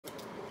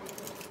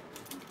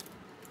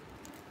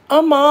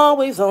I'm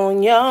always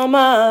on your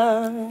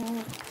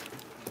mind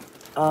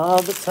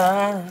all the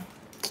time.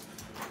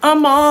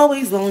 I'm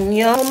always on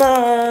your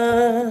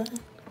mind,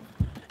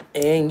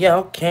 and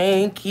y'all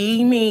can't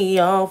keep me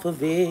off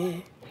of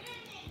it.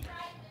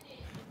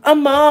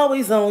 I'm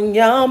always on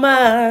your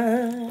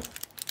mind.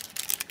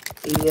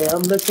 Yeah,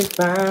 I'm looking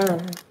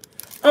fine.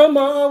 I'm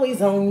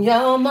always on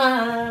your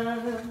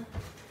mind.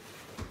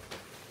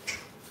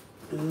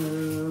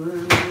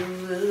 Ooh,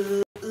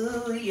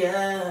 ooh,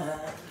 yeah.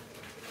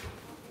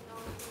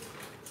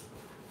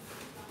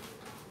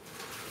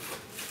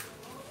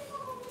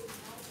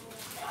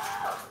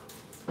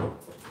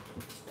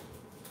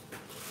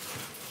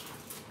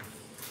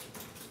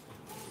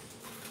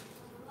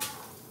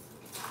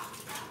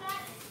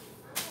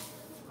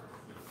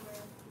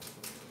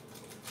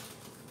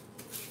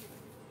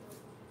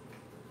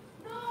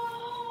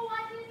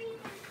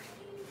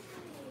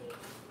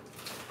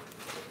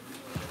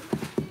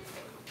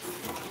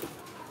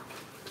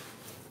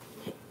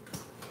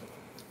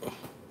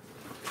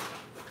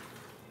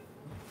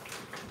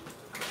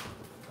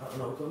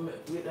 No, come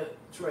get that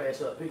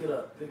trash up. Pick it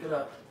up. Pick it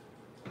up.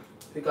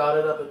 Pick all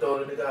that up and throw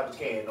it in the garbage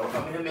can. Don't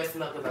come in here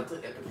messing up because I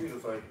took that computer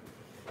for you.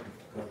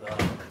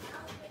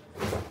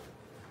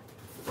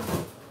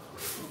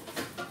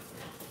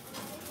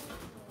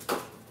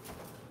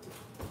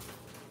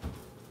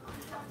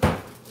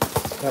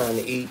 Time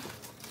to eat.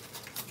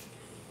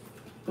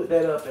 Put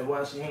that up and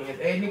wash your hands.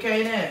 Hey, Nick,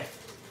 ain't there?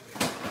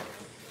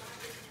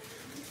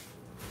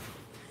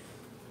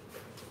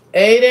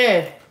 Hey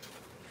there.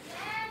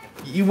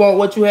 You want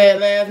what you had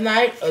last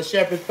night or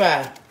shepherd's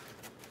pie?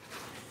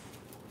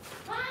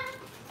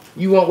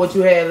 You want what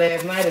you had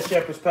last night or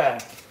shepherd's pie?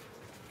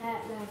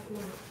 Had last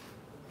night.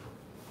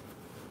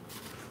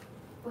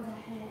 What I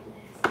had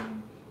last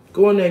night.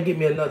 Go in there and get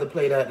me another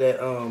plate out that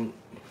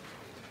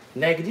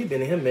Naked, you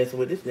been in here messing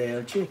with this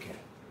damn chicken.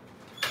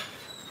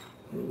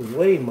 It was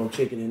way more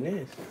chicken than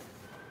this.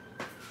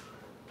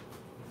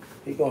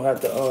 He gonna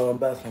have to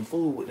buy some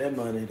food with that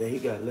money that he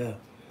got left.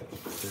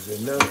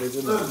 Cause enough is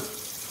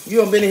enough. You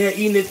done been in here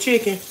eating this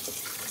chicken? I ate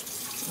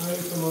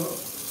some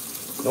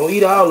up. Don't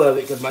eat all of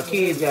it, cause my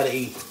kids gotta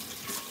eat.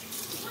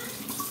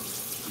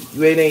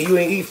 You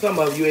ain't eat some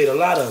of it, you ate a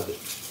lot of it.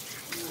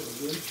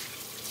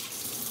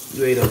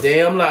 You ate a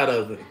damn lot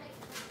of it.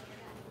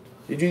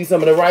 Did you eat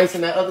some of the rice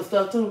and that other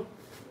stuff too?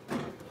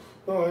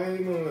 Oh, I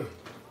ain't none of that.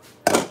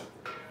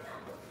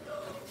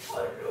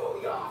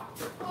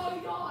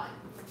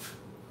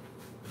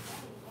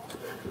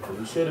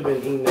 You should have been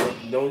eating that.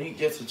 Don't eat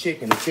just the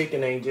chicken. The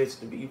chicken ain't just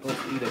to be, you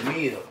supposed to eat a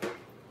meal.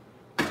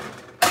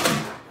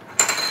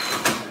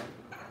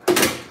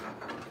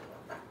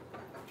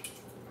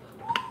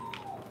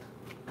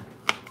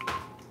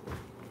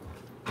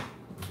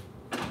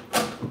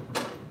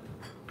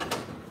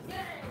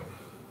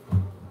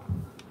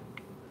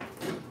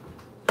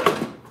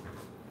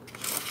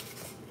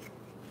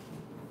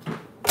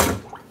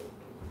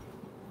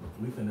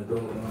 We finna go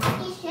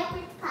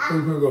Where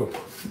you gonna go?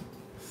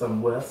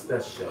 somewhere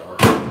special.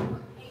 I'm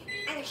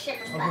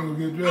gonna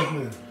get dressed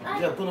now.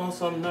 Yeah, put on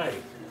something nice.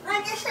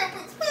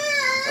 Shepherd's pie.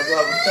 That's what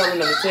I was telling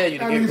them to tell you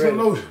to I get need ready. some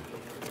lotion.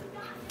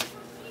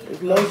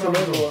 There's lotion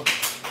everywhere.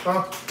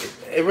 Huh?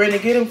 Hey, Randy,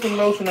 get him some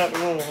lotion out the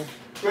room.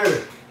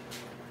 Ready?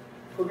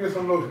 Go get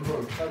some lotion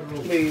for me. Out the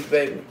room. Please,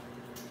 baby.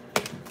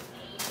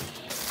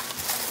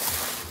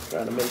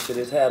 Trying to make sure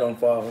this hat don't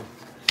fall.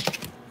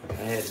 I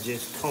had to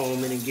just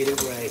comb it and get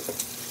it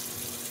right.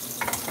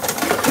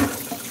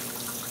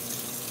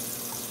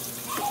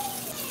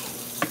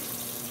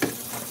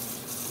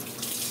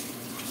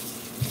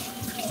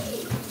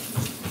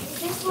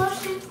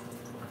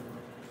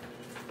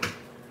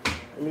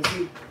 Let me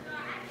see.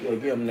 Yeah,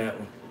 give him that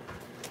one.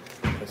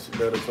 That's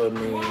better for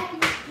me.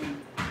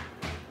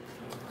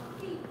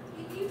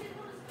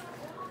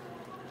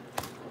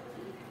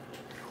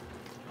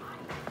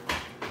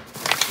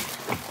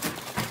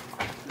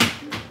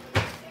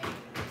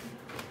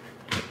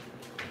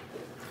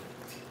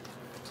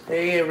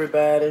 Hey,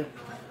 everybody.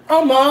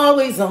 I'm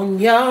always on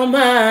your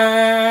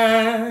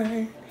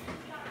mind.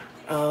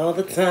 All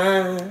the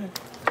time.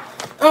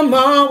 I'm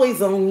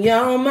always on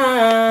your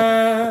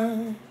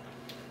mind.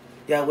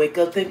 Y'all wake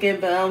up thinking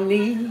about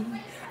me.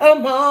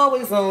 I'm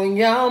always on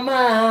your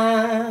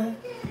mind.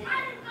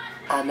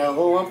 I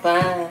know I'm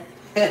fine.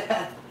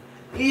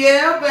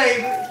 Yeah,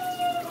 baby.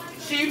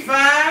 She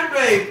fine,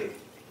 baby.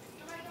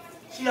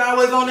 She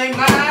always on their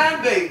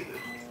mind, baby.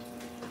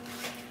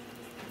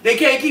 They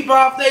can't keep her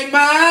off their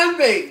mind,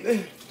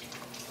 baby.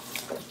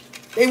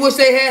 They wish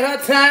they had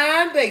her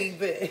time,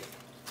 baby.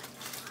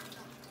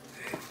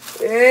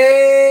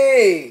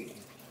 Hey.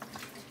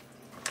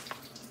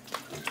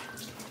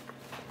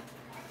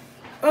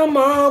 I'm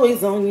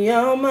always on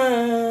your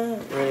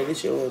mind. Right,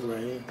 this yours right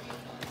here.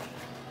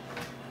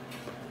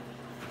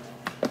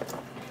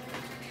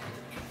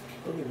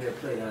 Go give me a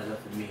plate out of that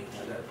for me.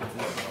 I gotta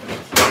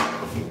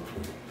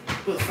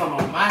put some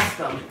on my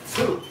stomach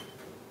too.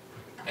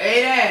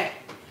 Hey there.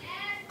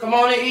 Come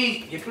on and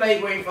eat. Your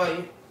plate waiting for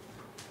you.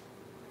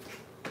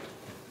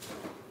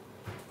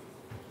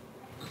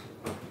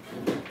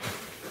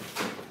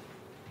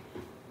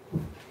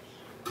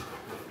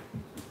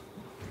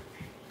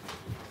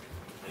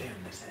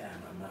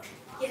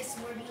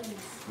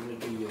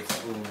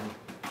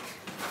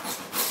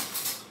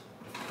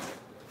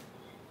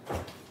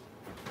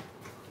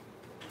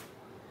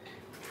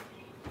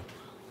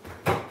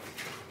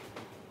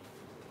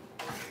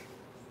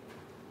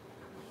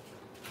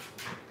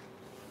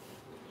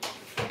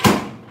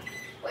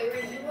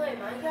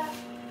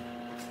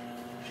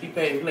 She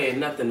ain't playing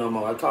nothing no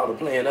more. I caught her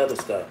playing other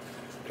stuff.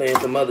 Playing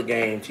some other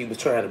games. She was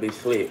trying to be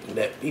slick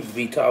that people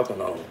be talking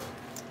on.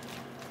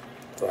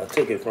 So I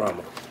took it from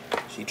her.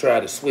 She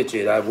tried to switch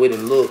it. I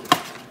wouldn't look.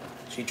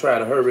 She tried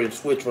to hurry and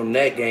switch from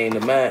that game to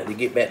mine to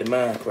get back to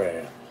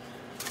Minecraft.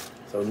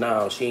 So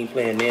now she ain't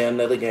playing there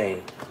another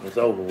game. It's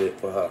over with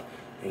for her.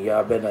 And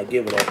y'all better not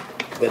give her that.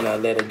 Better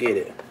not let her get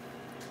it.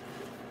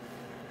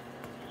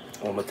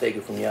 I'm gonna take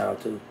it from y'all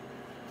too.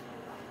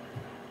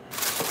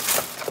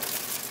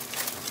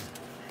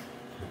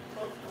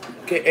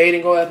 Okay,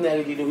 Aiden, go ask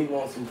Natalie, do he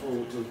want some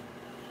food too?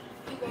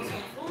 You want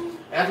some food?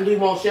 After he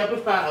want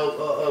shepherd's pie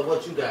or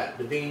what you got?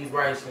 The beans,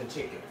 rice, and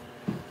chicken.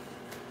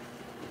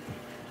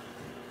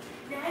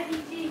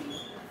 Daddy G.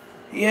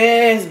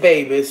 Yes,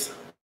 babies.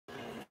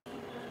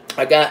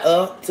 I got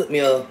up, took me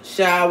a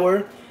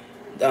shower,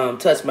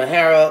 touched my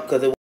hair up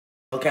because it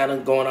was kind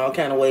of going all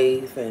kind of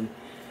ways, and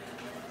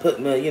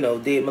put my, you know,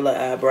 did my little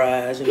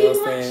eyebrows, you know what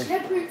I'm saying?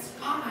 Shepherd's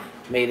pie.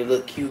 Made it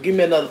look cute. Give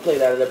me another plate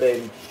out of that,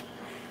 baby.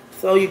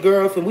 So your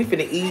girlfriend, we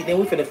finna eat, then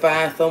we finna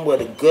find somewhere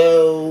to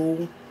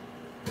go.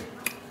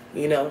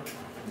 You know,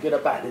 get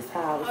up out this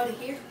house. Out of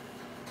here?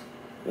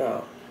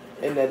 No,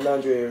 in that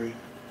laundry area.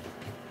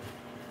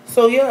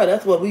 So yeah,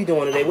 that's what we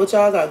doing today. What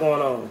y'all got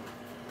going on?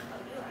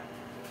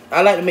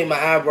 I like to make my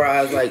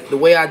eyebrows, like, the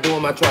way I do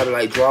them, I try to,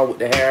 like, draw with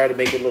the hair to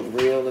make it look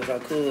real as I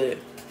could.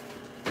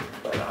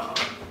 But,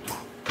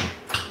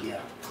 yeah.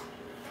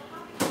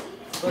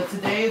 But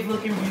today is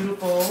looking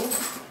beautiful.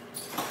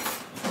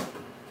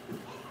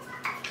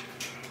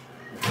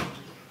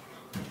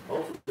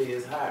 Hopefully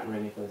it's hot,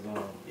 Rennie, because,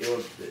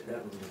 yours,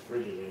 that was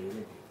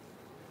refrigerated.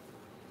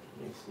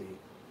 Let me see.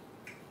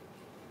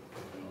 I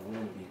don't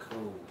want to be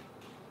cold.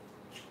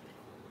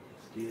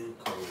 Still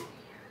cold.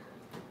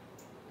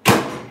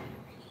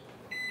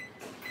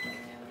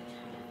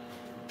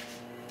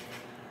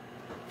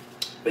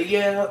 But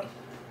yeah.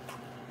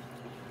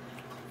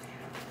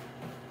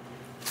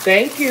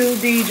 Thank you,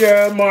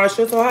 Deidre,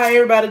 Marsha. So how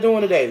everybody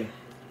doing today?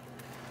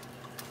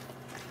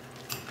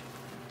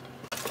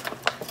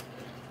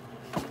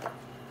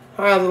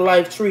 How's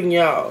life treating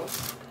y'all?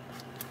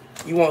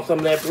 You want some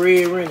of that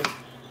bread, Rennie?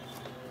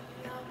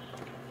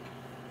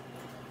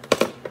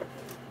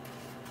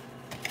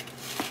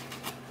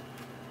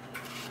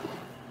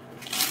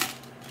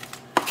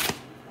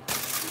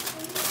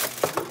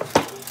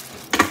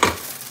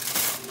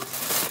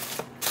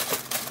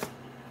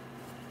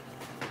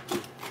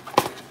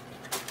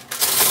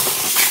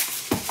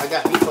 I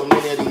got me so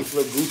many of these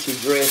little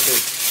Gucci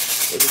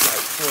dresses. It was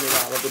like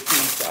 $20 a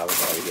piece. I was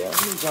like, yeah,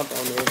 let me jump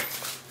on there.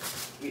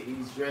 Get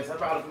these dresses. I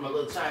brought them from a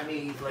little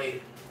Chinese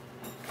lady.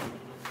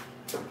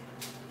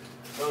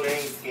 So they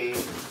ain't scared.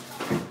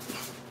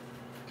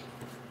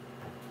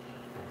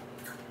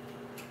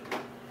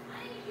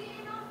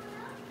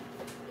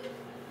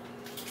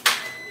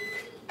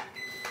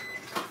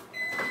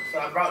 So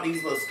I brought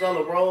these little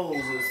Stella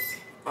Roses,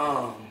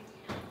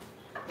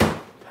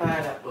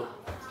 pineapple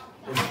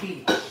and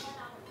peach.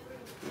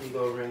 Here you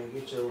go, Rennie.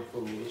 Get your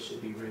food. It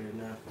should be ready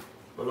now.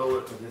 Below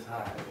it because it's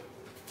hot.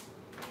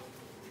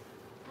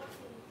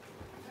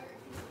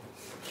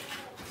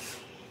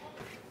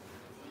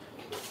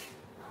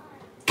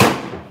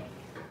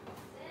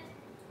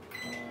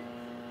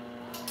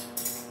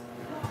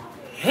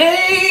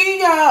 Hey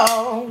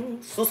y'all,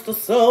 sister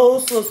soul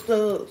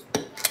sisters,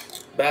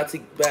 about to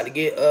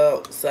get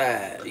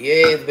outside.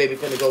 Yes, baby,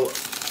 finna go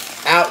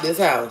out this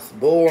house.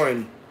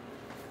 Boring.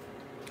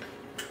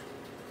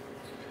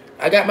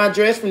 I got my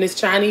dress from this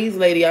Chinese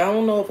lady. I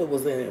don't know if it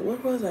was in it. Where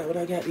was I when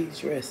I got these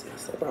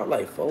dresses? I brought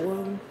like 4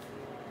 of them.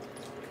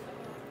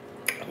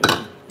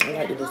 I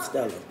like the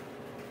Stella.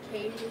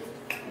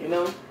 You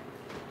know?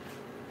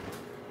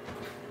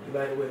 You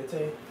like the way it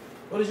tastes?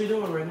 What is you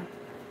doing, Rennie?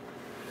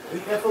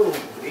 Eat that food.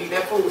 Eat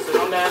that food. Sit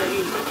on down and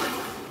eat.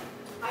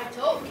 I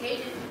told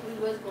Kaden we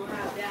was going to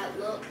have that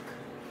look.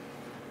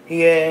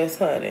 Yes,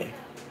 honey.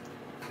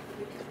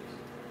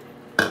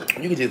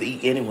 You can just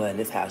eat anywhere in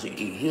this house. You can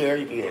eat here.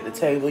 You can eat at the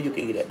table. You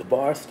can eat at the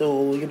bar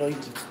stool. You know, you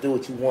just do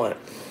what you want.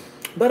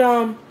 But,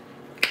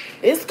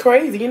 it's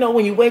crazy. You know,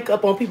 when you wake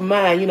up on people's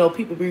mind, you know,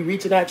 people be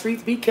reaching out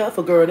treats. Be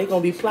careful, girl. They're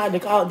going to be plotting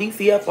to call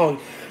DCF on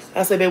you.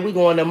 I said, baby, we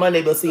going there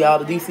Monday, but see, all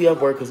the DCF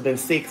workers been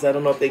sick. So I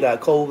don't know if they got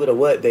COVID or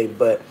what, baby,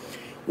 but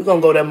we're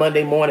going to go there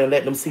Monday morning and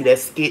let them see that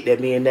skit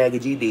that me and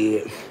Naggy G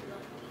did.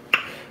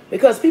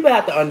 Because people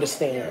have to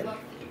understand.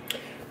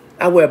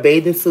 I wear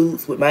bathing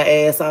suits with my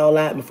ass all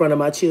out in front of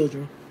my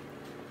children.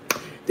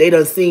 They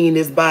done seen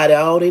this body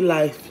all their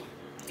life.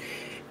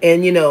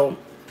 And, you know,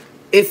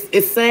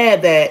 it's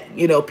sad that,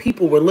 you know,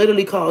 people will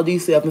literally call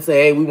DCF and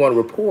say, hey, we want to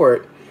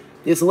report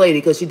this lady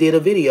because she did a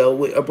video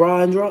with a bra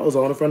and drawers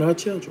on in front of her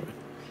children.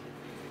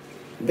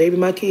 Baby,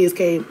 my kids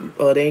came,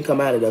 they ain't come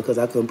out of there because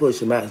I couldn't push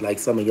them out like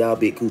some of y'all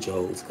big coochie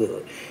hoes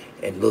could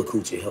and little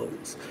coochie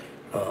hoes.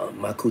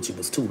 My coochie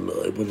was too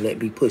little. It wouldn't let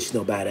me push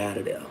nobody out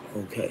of there,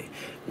 okay?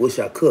 Wish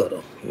I could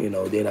have, you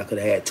know, then I could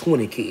have had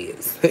 20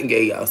 kids and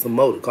gave y'all some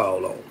more to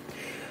call on.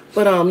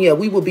 But, yeah,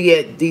 we will be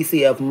at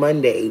DCF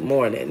Monday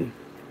morning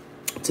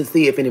to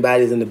see if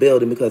anybody's in the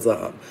building because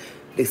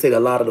they said a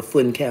lot of the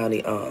Fulton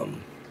County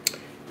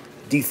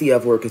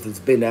DCF workers has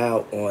been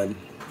out on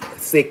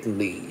sick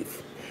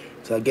leave.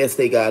 So I guess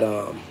they got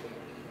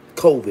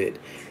COVID.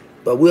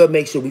 But we'll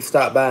make sure we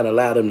stop by and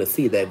allow them to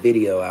see that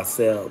video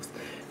ourselves.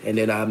 And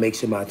then I'll make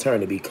sure my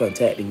attorney be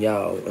contacting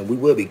y'all. And we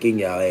will be getting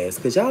y'all ass.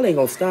 Because y'all ain't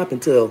going to stop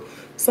until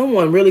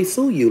someone really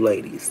sue you,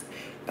 ladies.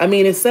 I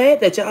mean, it's sad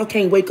that y'all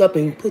can't wake up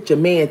and put your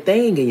man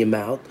thing in your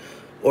mouth.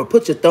 Or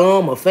put your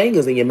thumb or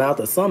fingers in your mouth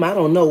or something. I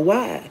don't know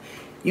why.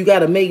 You got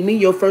to make me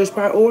your first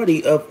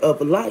priority of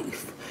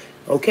life.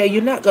 Okay,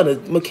 you're not going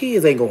to, my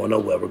kids ain't going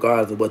nowhere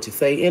regardless of what you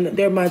say. And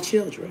they're my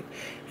children.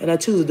 And I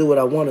choose to do what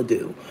I want to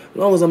do. As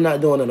long as I'm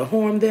not doing it to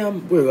harm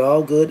them, we're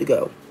all good to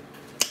go.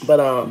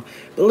 But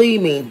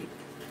believe me,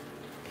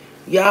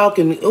 y'all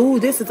can, ooh,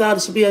 this is how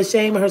she should be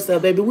ashamed of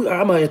herself, baby.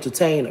 I'm an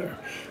entertainer.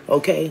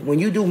 Okay, when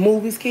you do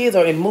movies, kids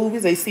are in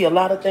movies. They see a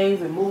lot of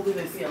things in movies.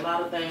 They see a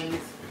lot of things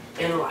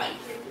in life.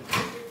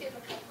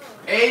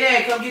 Hey,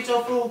 Dad, come get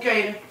your food,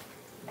 Kaden.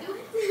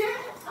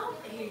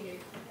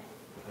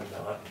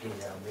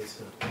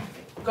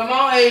 Come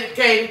on,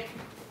 Kaden.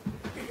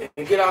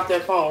 And get off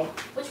that phone.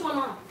 Which one,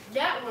 Mom?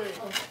 That one.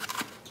 Oh.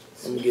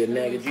 Let me get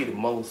Naggy G the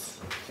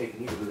most. Take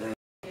me to that.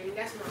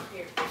 That's not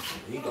here.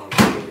 He gonna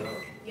get it up.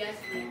 Yes,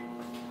 ma'am.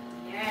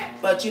 Yeah.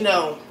 But you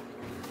know,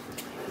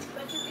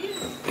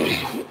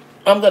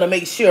 I'm gonna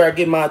make sure I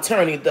give my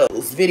attorney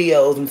those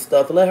videos and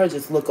stuff. Let her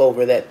just look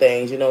over that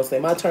thing. You know what I'm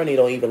saying? My attorney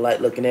don't even like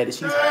looking at it.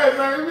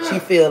 She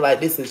feel like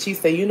this is. She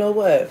say, you know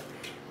what?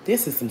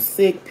 This is some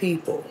sick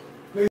people.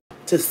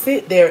 To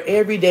sit there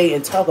every day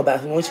and talk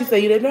about it. When she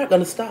say they're not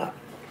gonna stop.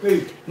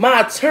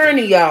 My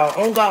attorney, y'all,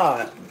 on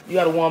God, you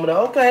gotta warm it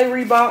up. Okay,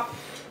 Reebok.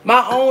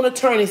 My own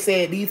attorney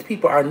said these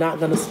people are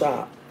not gonna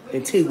stop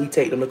until we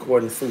take them to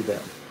court and sue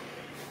them.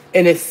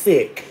 And it's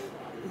sick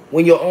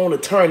when your own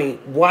attorney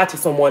watches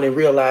someone and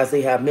realize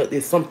they have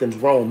there's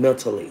something wrong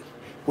mentally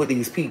with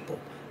these people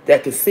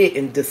that can sit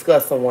and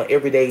discuss someone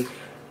every day,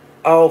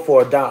 all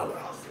for $1,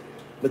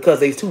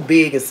 because they're too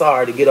big and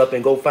sorry to get up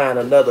and go find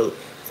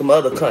some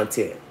other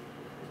content.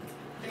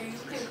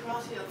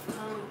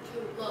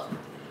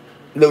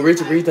 Look,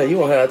 Richie, you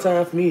won't have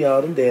time for me,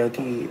 y'all, them damn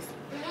kids.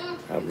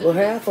 Well,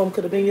 half of them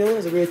could have been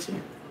yours, Richie.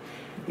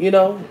 You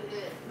know?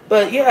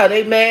 But, yeah,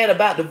 they mad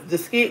about the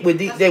skit with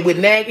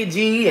Naggy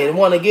G and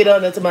want to get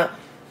under to my...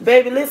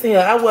 Baby, listen here.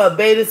 I wear a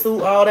bathing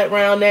suit, all that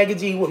round Naggy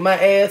G with my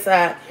ass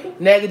out.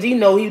 Naggy G he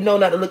know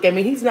not to look at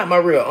me. He's not my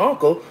real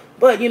uncle.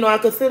 But, you know, I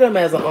consider him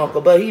as an uncle.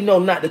 But he know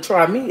not to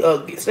try me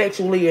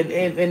sexually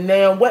in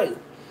damn way.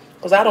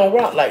 Because I don't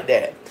rock like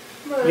that.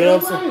 Man, you know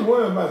what I'm saying? I ain't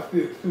worried about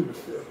this stupid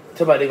stuff.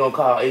 Somebody gonna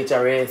call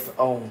HRS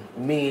on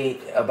me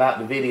about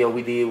the video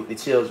we did with the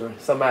children.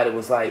 Somebody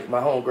was like,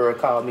 my homegirl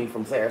called me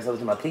from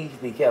Sarasota. My please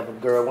be careful,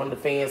 girl. One of the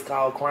fans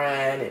called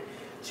crying, and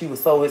she was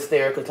so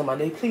hysterical. To my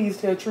name, please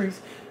tell Treese.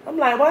 I'm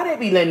like, why they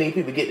be letting these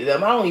people get to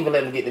them? I don't even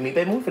let them get to me,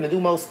 baby. We finna do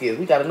more skills.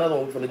 We got another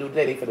one we finna do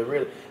today. They finna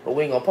really, but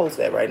we ain't gonna post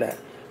that right now.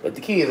 But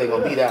the kids ain't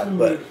gonna beat out.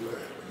 But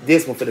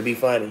this one finna be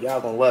funny.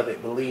 Y'all gonna love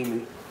it. Believe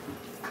me.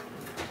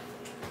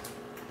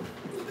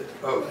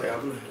 Okay.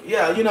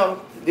 Yeah, you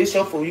know, this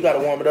your food. You gotta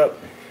warm it up.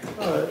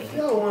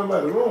 Y'all worry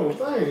about the wrong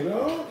thing,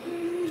 dog.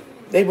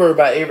 They worry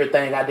about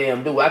everything I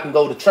damn do. I can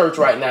go to church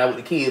right now with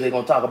the kids. They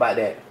gonna talk about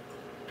that.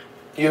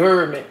 You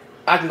heard me?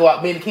 I can go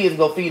out, me and the kids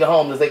go feed the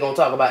homeless. They gonna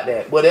talk about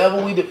that.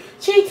 Whatever we do.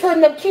 She putting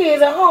them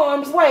kids in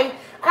harm's way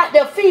out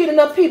there feeding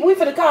them people. We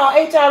finna call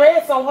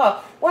HRS on her.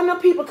 One of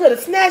them people could have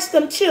snatched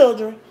them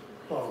children.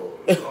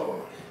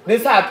 Oh,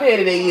 This how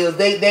petty they is.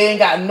 They ain't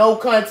got no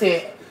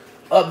content.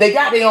 They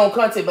got their own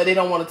content, but they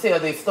don't want to tell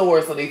their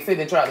story, so they sit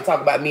and try to talk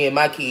about me and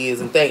my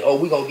kids and think, oh,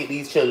 we gonna get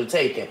these children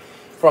taken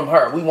from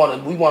her. We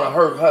wanna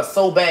hurt her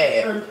so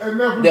bad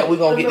that we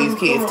gonna get these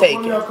kids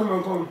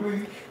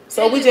taken.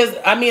 So we just,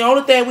 I mean,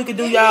 only thing we can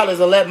do, y'all, is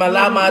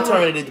allow my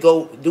attorney to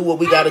go do what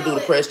we got to do to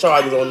press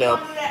charges on them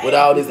with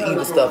all this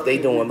evil stuff they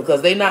doing,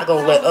 because they not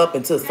gonna let up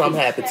until something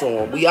happen to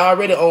them. We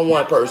already own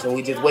one person.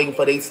 We just waiting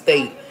for their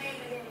state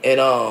and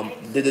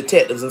the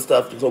detectives and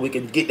stuff so we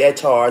can get that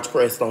charge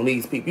pressed on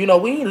these people. You know,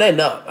 we ain't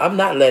letting up. I'm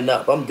not letting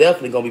up. I'm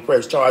definitely going to be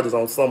pressed charges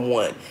on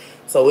someone.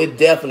 So it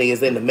definitely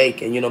is in the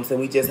making. You know what I'm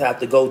saying? We just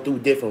have to go through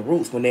different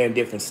routes when they're in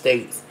different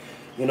states.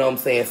 You know what I'm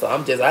saying? So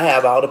I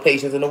have all the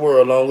patience in the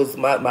world. As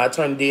long as my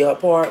attorney did her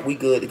part, we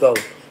good to go.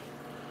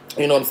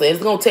 You know what I'm saying?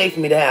 It's going to take for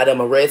me to have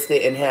them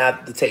arrested and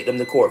have to take them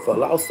to court for a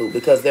lawsuit,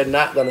 because they're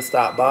not going to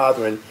stop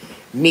bothering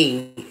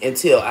me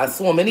until I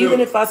sue them. And even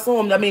if I sue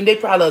them, I mean, they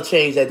probably will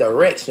change their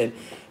direction.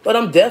 But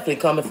I'm definitely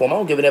coming for them. I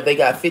don't give a damn if they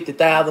got $50,000,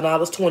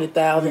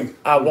 $20,000.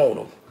 I want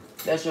them.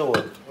 That's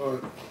yours.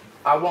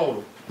 I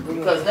want them.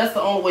 Because that's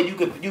the only way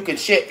you can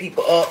shut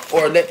people up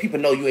or let people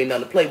know you ain't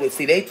nothing to play with.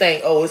 See, they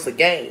think, oh, it's a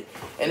game.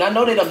 And I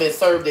know they done been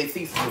served their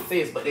cease and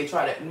desist, but they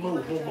try to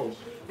move.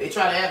 They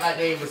try to act like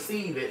they ain't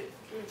receive it.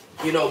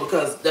 You know,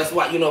 because that's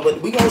why, you know, but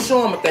we gonna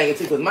show them a thing or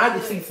two, because my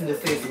cease and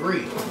desist is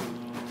real.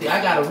 See,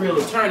 I got a real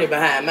attorney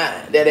behind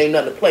mine that ain't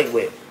nothing to play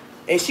with.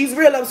 And she's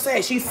real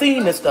upset. She's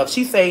seen this stuff.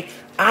 She say,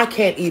 I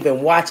can't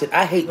even watch it.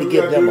 I hate to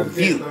give them a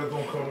view.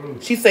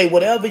 She say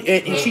whatever,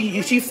 and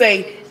she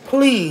say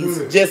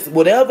please just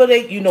whatever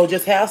they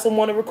just have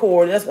someone to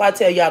record. That's why I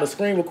tell y'all to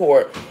screen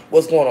record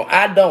what's going on.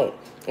 I don't.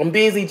 I'm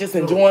busy just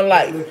enjoying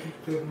life.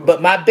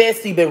 But my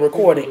bestie been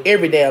recording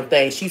every damn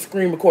thing. She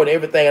screen recording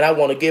everything, and I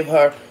want to give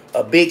her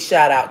a big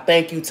shout out.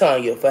 Thank you,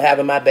 Tanya, for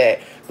having my back.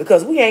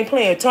 Because we ain't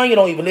playing. Tanya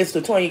don't even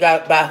listen to Tanya.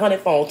 Got buy 100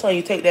 phones.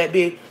 Tanya take that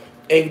big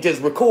and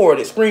just record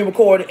it, screen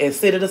record it, and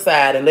sit it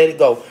aside and let it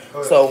go.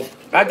 So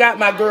I got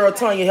my girl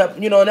Tanya help.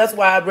 And that's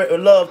why I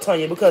love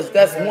Tanya, because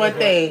that's one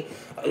thing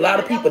a lot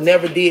of people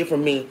never did for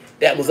me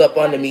that was up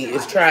under me,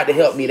 is tried to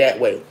help me that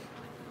way.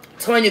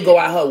 Tanya go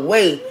out her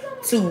way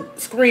to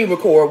screen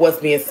record what's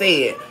being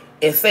said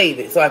and save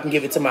it so I can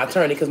give it to my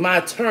attorney, because my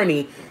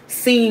attorney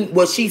seen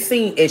what she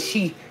seen and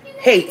she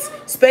hates,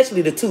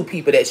 especially the two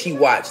people that she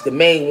watched, the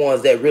main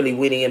ones that really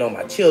went in on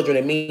my children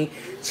and me.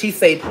 She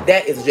say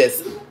that is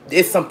just,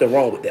 it's something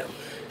wrong with them.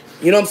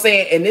 You know what I'm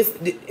saying? And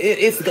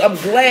I'm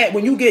glad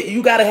when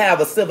you got to have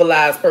a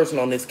civilized person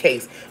on this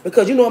case,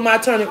 because you know what my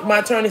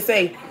attorney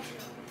say?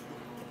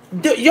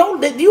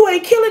 You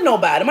ain't killing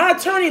nobody. My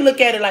attorney look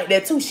at it like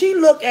that too. She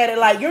look at it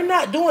like you're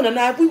not doing it.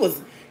 Now, if we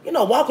was,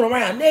 walking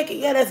around naked,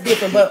 yeah, that's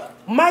different. But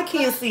my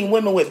kids seen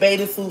women with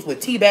bathing suits, with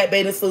T-back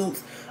bathing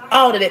suits,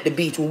 all that at the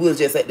beach when we was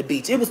just at the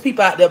beach. It was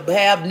people out there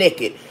half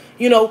naked,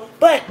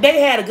 but they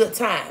had a good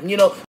time.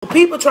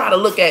 People try to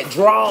look at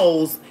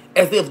draws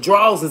as if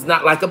draws is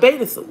not like a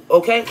bathing suit,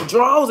 okay?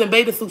 Draws and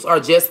bathing suits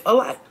are just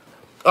alike.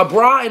 A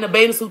bra and a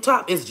bathing suit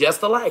top is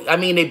just alike. I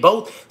mean, they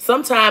both,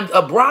 sometimes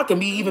a bra can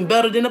be even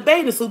better than a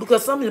bathing suit,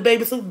 because some of the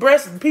bathing suit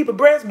people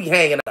breasts be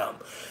hanging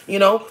out,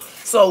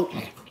 So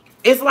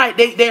it's like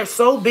they're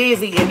so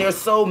busy and they're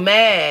so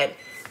mad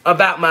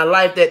about my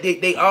life that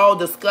they all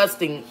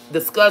discussing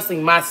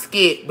my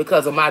skit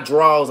because of my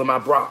drawers and my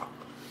bra.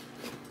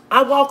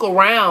 I walk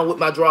around with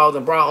my drawers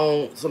and bra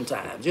on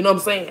sometimes. You know what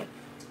I'm saying?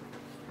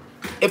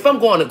 If I'm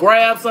going to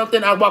grab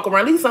something, I walk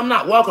around. At least I'm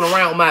not walking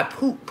around with my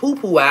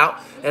poo-poo out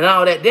and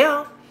all that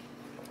there.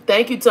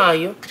 Thank you,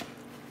 Tanya.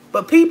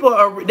 But people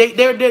are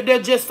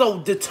they're just so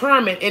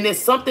determined, and it's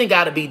something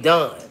got to be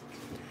done.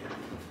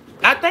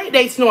 I think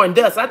they snoring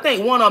dust. I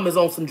think one of them is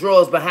on some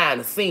drugs behind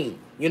the scene.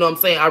 You know what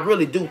I'm saying? I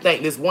really do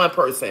think this one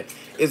person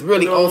is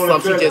really on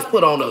something.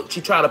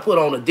 She tried to put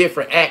on a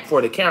different act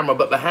for the camera,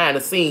 but behind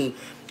the scene,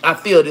 I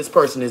feel this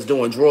person is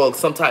doing drugs,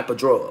 some type of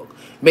drug.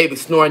 Maybe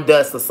snoring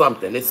dust or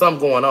something. There's something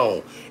going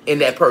on in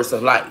that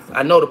person's life.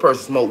 I know the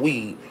person smoked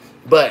weed,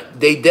 but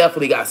they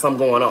definitely got something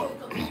going on.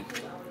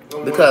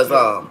 Because,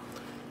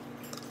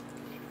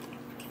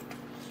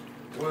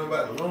 What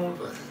about the wrong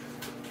thing?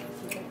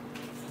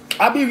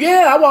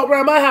 I walk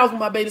around my house with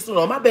my bathing suit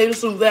on. My bathing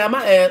suit's out,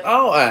 my ass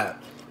all out.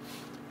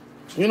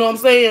 You know what I'm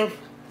saying?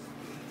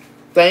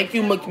 Thank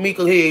you,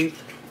 Mika Higgs.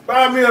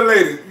 Find me a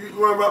lady. You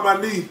worry about my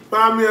niece.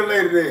 Find me a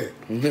lady then.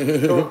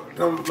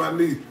 Come with my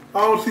niece. I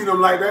don't see them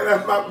like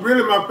that. That's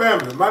really my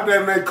family. My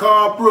dad named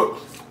Carl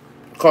Brooks.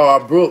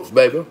 Carl Brooks,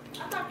 baby.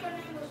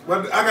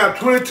 But I got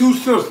 22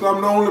 sisters. I'm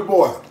the only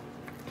boy.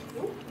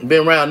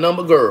 Been around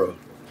number girl.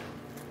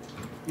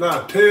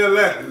 Nah, tell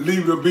that.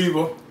 Leave the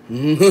beaver.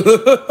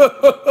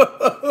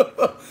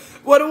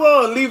 What it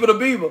was? Leave it a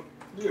beaver.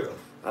 Yeah.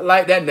 I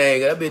like that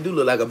name. That bitch do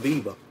look like a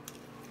beaver.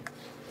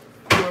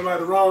 You worry about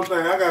the wrong thing.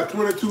 I got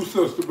 22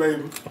 sisters,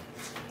 baby.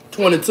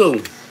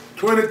 22.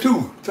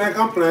 22. Think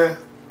I'm playing.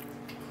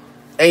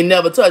 Ain't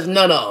never touched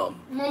none of them.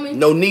 Mommy.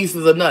 No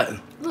nieces or nothing.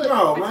 Look,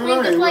 No, man, clean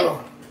I the ain't plate.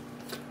 wrong.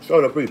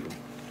 Show the people.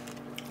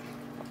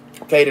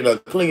 Katie done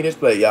clean this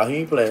plate, y'all. He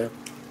ain't playing.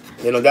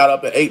 They done got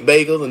up and ate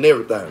bagels and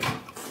everything.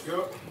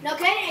 Yup. No,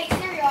 Kaden ate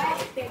cereal. I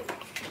ate cereal.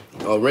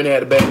 Oh, Rennie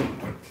had a baby.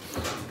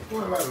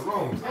 Worry about the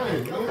wrong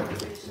thing,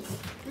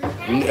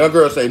 man. That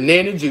girl say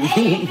Nanny G.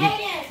 Hey,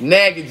 Kaden.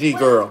 Naggy G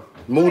girl.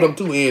 Move them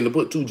two in to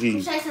put 2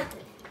 G's. Say something.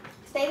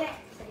 Stay there.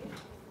 Stay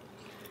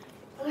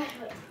there. Okay,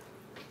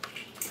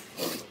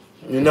 wait.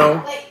 You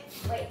know?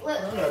 Wait, look.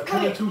 I got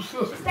Come here. 22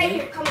 sisters. Stay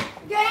here. Come on.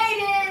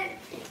 Kaden.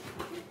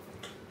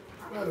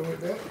 Better with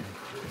that.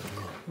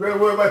 Better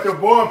worry about your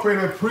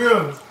boyfriend in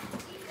prison.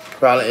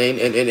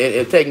 Probably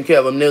and taking care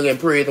of a nigga in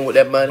prison with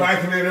that money.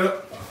 Biking it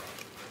up.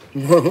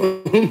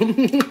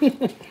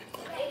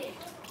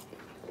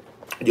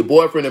 Your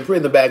boyfriend in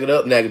prison back it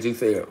up, Naggy G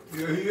said.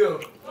 Yeah, he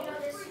is.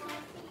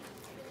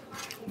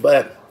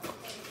 But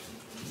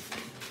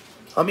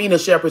I'm eating a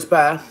shepherd's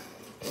pie. How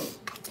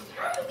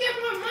you get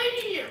my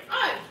money here?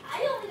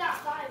 I only got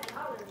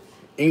 $5.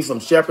 Eating some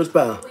shepherd's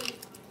pie.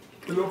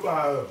 Kilo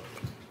 5.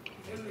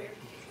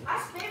 I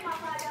spent my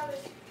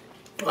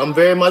 $5. I'm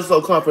very much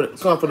so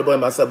comfortable in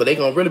myself, but they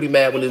gonna really be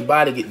mad when this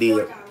body get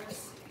dead.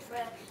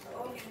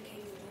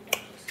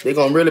 They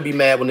gonna really be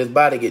mad when this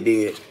body get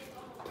dead.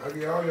 I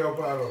get all y'all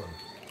 $5.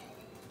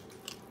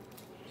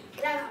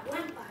 I got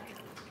 $1.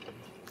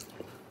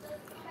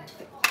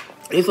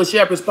 It's a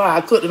shepherd's pie.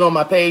 I cooked it on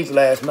my page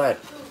last night.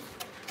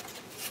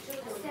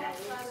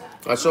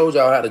 I showed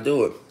y'all how to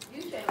do it.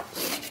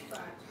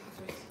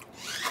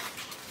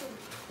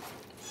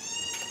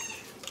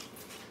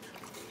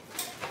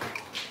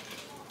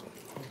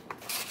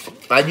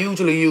 I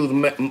usually use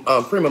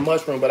cream of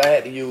mushroom, but I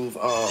had to use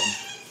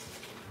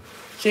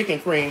chicken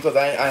cream because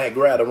I had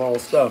grabbed the wrong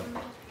stuff.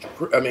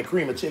 I mean,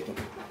 cream of chicken.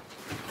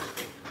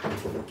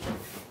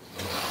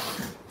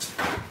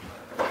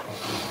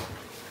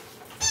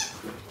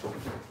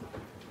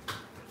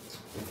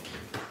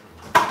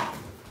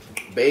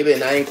 Baby,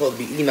 and I ain't supposed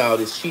to be eating all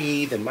this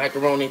cheese and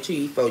macaroni and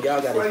cheese, so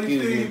y'all gotta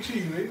excuse me.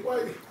 Cheese, nigga?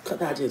 Why?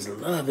 Cause I just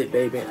love it,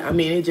 baby. I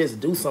mean, it just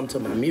do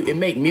something to my mucus. It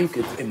make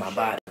mucus in my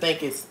body. I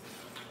think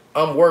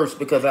I'm worse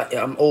because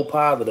I'm O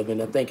positive,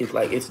 and I think it's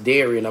like it's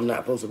dairy, and I'm not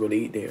supposed to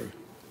really eat dairy.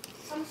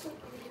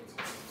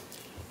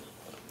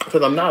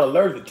 Cause I'm not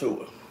allergic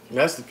to it.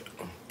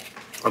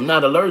 I'm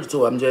not allergic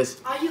to it. I'm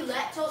just. Are you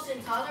lactose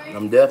intolerant?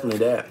 I'm definitely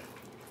that.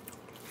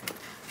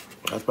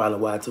 That's probably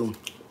why too.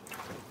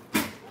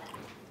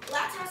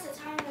 Lactose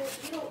intolerant,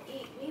 you don't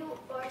eat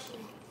milk or cheese.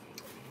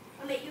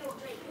 I mean, you don't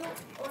drink milk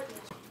or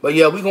cheese. But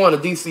yeah, we going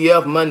to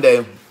DCF Monday.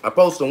 I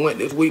supposed to went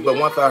this week, but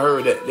once I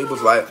heard that it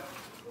was like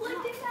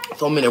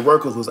so many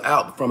workers was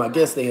out from, I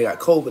guess they had got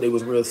COVID. They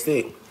was real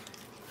sick.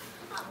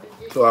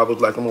 So I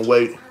was like, I'm gonna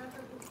wait.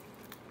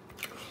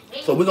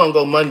 So we're gonna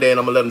go Monday, and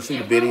I'm gonna let them see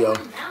the video.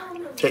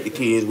 Take the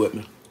kids with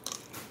me.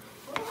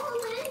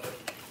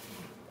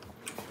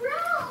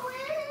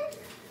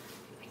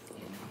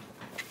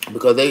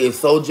 Because they is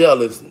so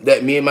jealous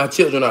that me and my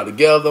children are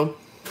together.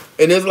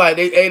 And it's like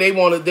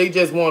they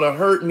just wanna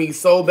hurt me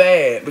so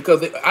bad.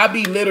 Because I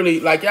be literally,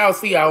 like y'all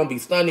see, I don't be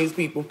stunning these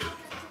people.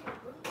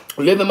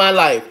 Living my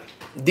life.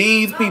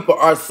 These people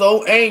are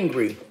so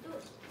angry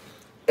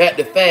at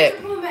the fact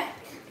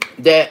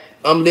that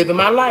I'm living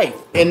my life.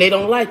 And they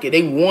don't like it.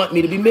 They want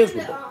me to be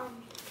miserable.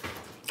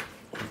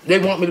 They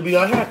want me to be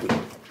unhappy.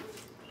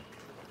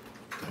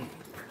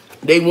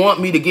 They want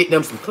me to get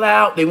them some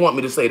clout. They want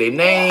me to say their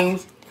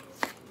names.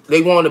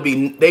 They want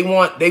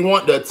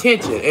the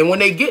attention. And when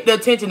they get the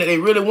attention that they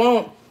really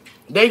want,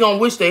 they gonna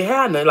wish they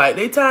had none. Like,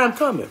 they time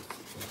coming.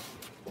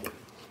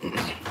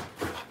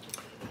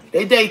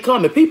 They day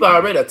coming. People are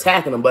already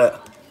attacking them,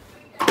 but...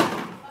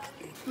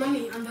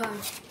 Mommy, I'm done.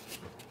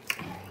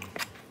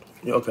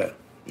 Okay.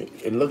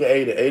 And look at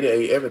Ada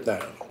ate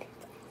everything.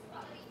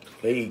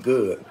 They eat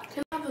good.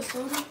 Can I have a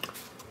soda?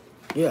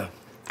 Yeah.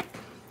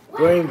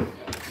 Bring...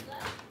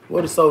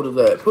 Where the soda's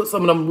at? Put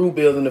some of them root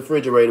beers in the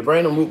refrigerator.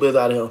 Bring them root beers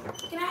out of here.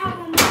 Can I have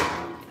one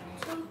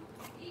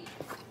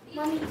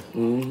more? Mommy?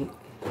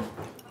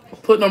 Mm-hmm.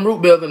 Put them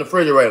root beers in the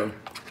refrigerator.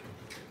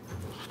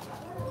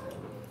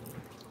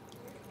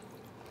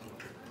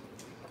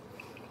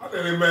 I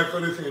think they mad for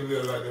this thing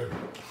there like that.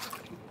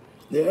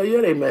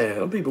 Yeah, they mad.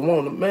 Them people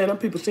want them. Man, them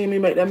people see me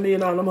make that $1 million,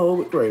 them hoes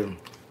with crazy.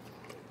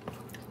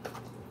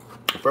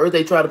 First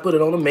they tried to put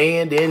it on the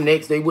man, then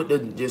next they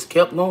would just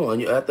kept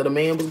going after the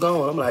man was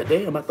gone. I'm like,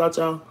 damn, I thought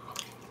you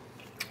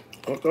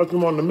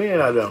wanted the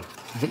man out there.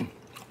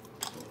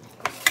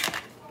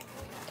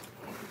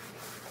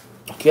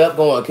 Kept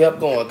going.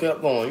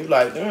 You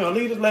like, damn,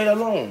 leave this lady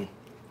alone.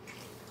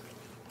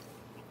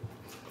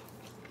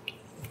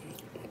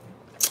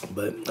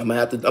 But I'm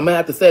gonna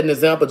have to set an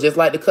example just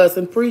like the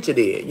cussing preacher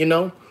did, you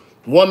know?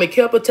 Woman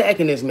kept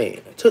attacking this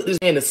man. Took this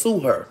man to sue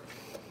her.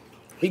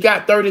 He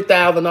got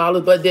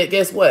 $30,000, but then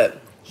guess what?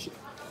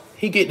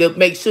 He get to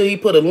make sure he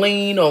put a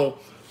lien on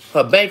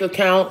her bank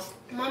accounts,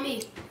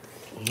 Mommy,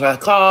 her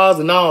cars,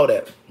 and all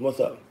that. What's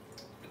up?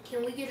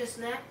 can we get a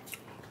snack?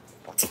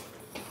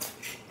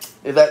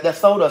 Is that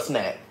soda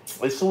snack?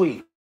 It's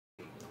sweet.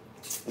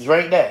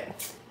 Drink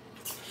that.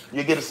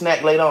 You get a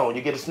snack later on.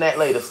 You get a snack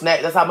later.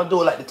 Snack. That's how I'm gonna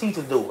do it, like the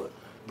teachers do it.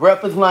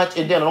 Breakfast, lunch,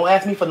 and dinner. Don't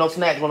ask me for no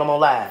snacks when I'm on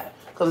live,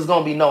 cause it's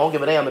gonna be no. I don't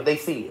give a damn if they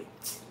see it.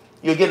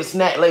 You'll get a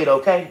snack later,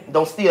 okay?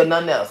 Don't steal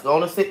nothing else. Go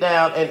on and sit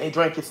down and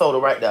drink your soda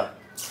right there.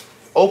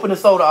 Open the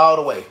soda all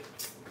the way.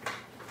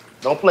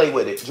 Don't play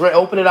with it.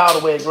 Open it all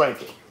the way and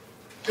drink it.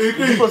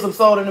 E.T. You put some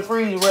soda in the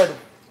freezer, ready?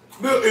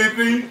 Look,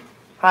 E.T.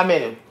 How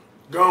many?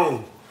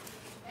 Gone.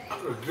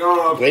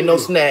 Ain't no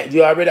snack.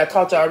 I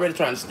caught you already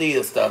trying to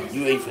steal stuff.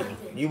 You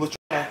was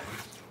trying.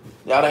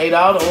 Y'all done ate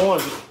all the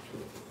oranges.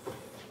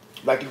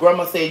 Like your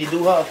grandma said you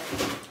do her.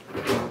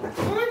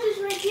 Orange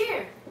is right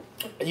here.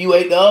 You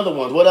ate the other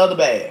ones. What other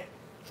bag?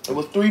 It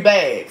was 3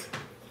 bags.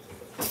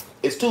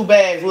 It's 2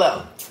 bags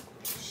left.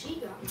 She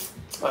got it.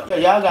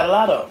 Okay, y'all got a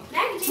lot of them.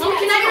 Mom,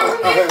 can I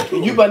get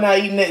one? You better not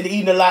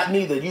eating a lot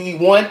neither. You eat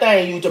one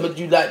thing, but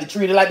you like to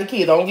treat it like the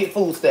kids. I don't get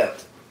food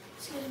stamps.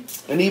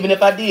 And even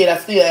if I did, I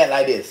still act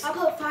like this. I'll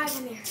put 5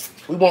 in there.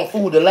 We want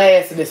food to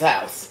last in this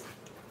house.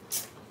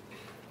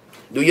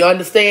 Do you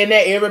understand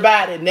that,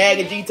 everybody? Nag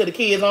and G to the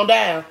kids on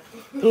down.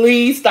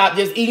 Please stop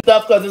just eating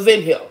stuff because it's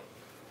in here.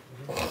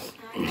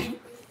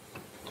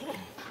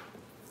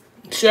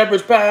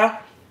 Shepherd's pie.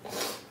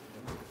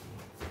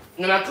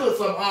 And I cooked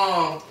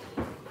some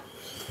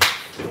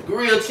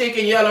grilled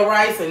chicken, yellow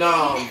rice, and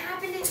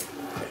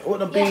what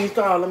the beans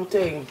called? Let me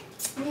tell you.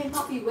 Me and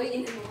Poppy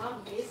waiting in the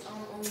lobby. It's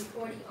on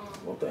 40.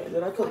 Okay,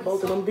 did I cook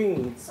both of them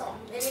beans? So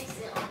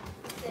minutes.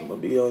 I'm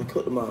gonna be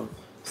cook them on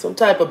some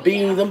type of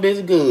beans. Them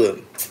bitches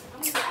good.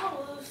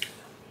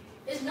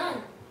 It's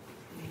done.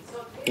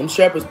 Them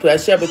shepherd's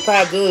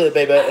pie good,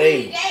 baby.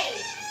 Hey,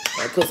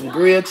 I cooked some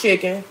grilled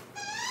chicken.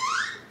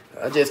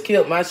 I just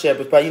killed my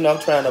shepherd's pie. You know, I'm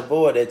trying to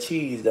avoid that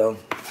cheese, though.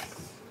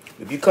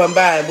 If you come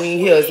by and we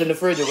ain't here, it's in the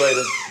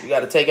refrigerator. You got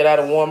to take it out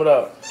and warm it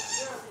up.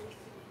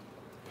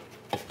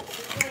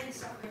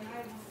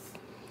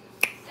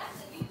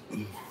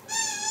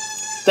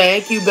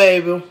 Thank you,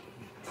 baby.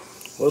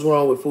 What's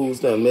wrong with food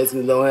stamps?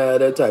 Mexicans don't have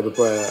that type of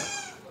pride.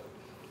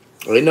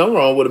 Ain't nothing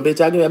wrong with them,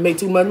 bitch. I can make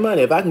too much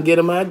money. If I can get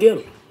them, I get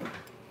them.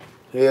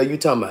 Hell, you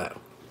talking about?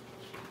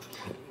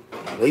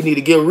 They need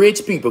to give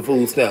rich people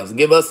food stamps.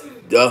 Give us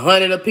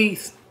 100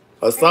 apiece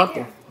or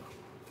something.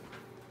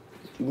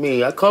 You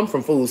mean I come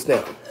from food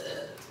stamps?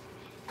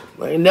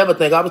 I ain't never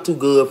think I was too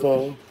good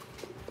for them.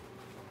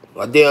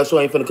 I damn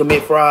sure ain't finna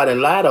commit fraud and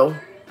lie though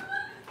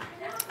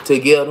to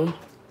get them.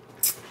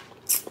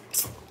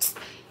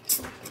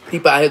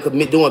 People out here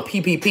doing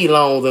PPP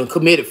loans and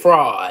committed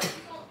fraud,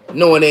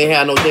 knowing they ain't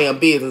have no damn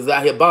business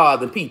out here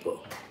bothering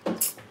people.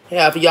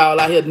 Half of y'all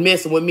out here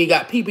messing with me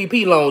got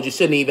PPP loans you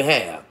shouldn't even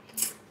have.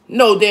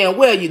 Know damn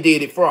well you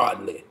did it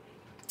fraudulently.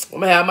 I'm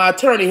gonna have my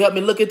attorney help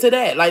me look into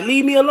that. Like,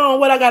 leave me alone.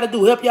 What I gotta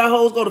do? Help y'all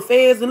hoes go to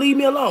feds to leave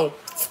me alone.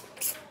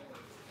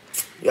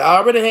 Y'all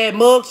already had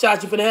mug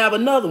shots. You finna have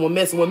another one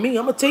messing with me.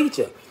 I'm a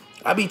teacher.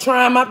 I be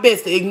trying my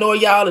best to ignore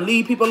y'all and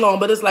leave people alone,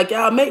 but it's like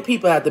y'all make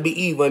people have to be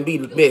evil and be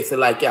messy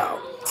like y'all.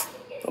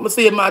 I'm gonna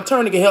see if my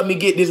attorney can help me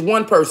get this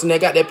one person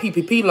that got that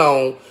PPP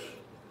loan.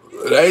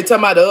 I ain't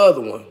talking about the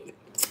other one.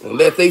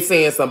 Unless they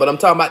saying something, but I'm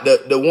talking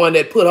about the one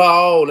that put her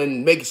all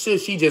and making sure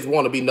she just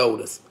want to be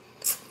noticed.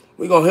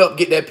 We're going to help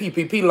get that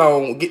PPP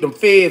loan, get them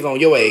feds on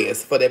your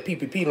ass for that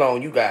PPP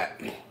loan you got.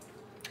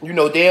 You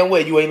know damn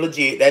well you ain't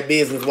legit. That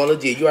business wasn't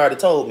legit. You already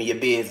told me your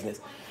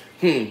business.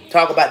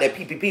 Talk about that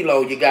PPP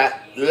loan you got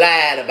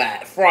lied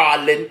about,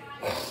 fraudulent,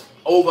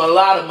 over a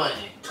lot of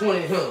money,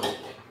 20.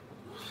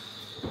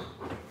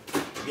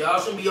 Y'all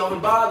shouldn't be on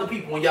and bother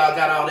people when y'all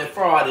got all that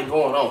fraud and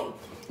going on.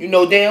 You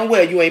know damn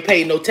well you ain't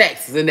paid no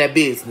taxes in that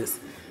business.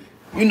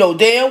 You know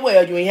damn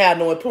well you ain't had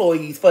no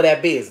employees for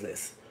that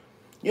business.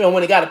 You know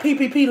when they got a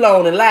PPP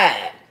loan and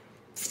lied.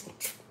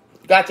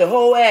 Got your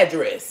whole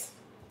address.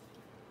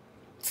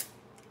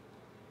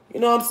 You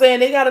know what I'm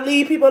saying? They got to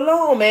leave people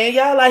alone, man.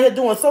 Y'all out here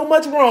doing so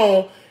much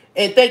wrong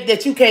and think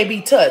that you can't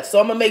be touched. So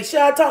I'm going to make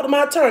sure I talk to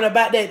my attorney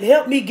about that.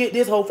 Help me get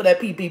this hoe for that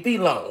PPP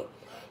loan.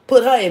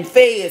 Put her in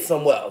feds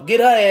somewhere. Get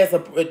her ass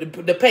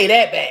to pay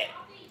that back.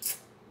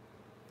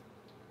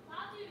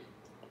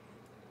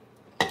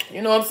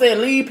 You know what I'm saying?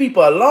 Leave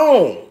people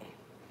alone.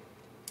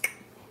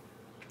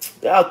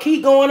 Y'all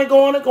keep going and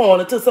going and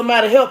going until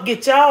somebody help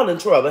get y'all in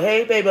trouble.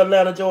 Hey, baby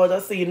Atlanta, Georgia, I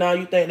see you now.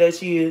 You think that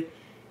she is.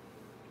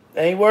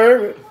 Ain't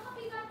worried.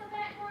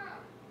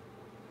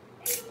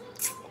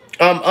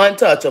 I'm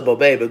untouchable,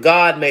 baby.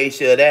 God made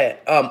sure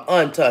that. I'm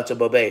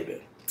untouchable,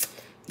 baby.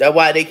 That's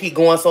why they keep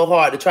going so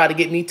hard to try to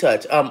get me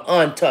touched. I'm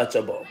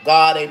untouchable.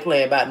 God ain't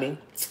playing about me.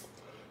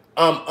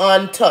 I'm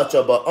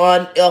untouchable.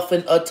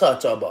 Un-effing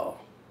untouchable.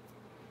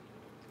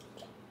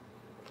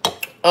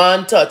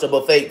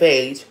 Untouchable fake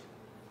page.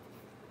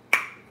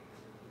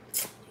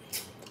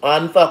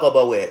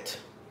 Unfuckable with.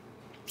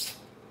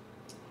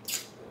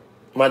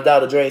 My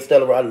daughter drank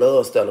Stella Roll. I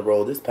love Stella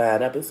Roll. This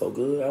pineapple is so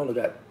good. I only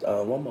got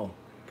one more.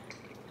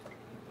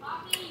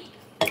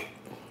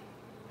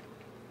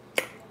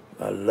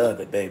 I love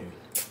it, baby.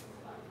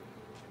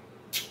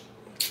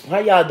 How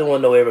y'all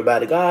doing, though,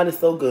 everybody? God is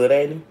so good,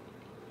 ain't he?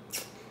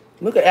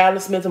 Look at Alan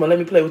Smith. Let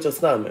me play with your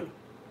stomach.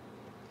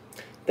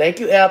 Thank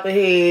you,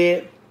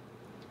 Applehead.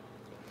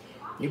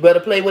 You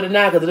better play with it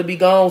now because it'll be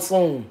gone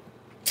soon.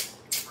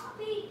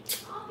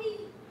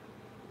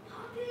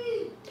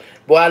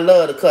 Boy, I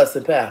love the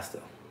cussing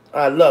pastor.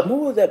 I love him. Who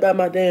was that by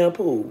my damn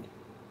pool?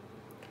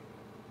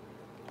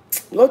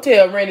 Go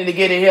tell Randy to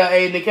get in here,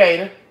 Aiden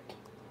Decatur.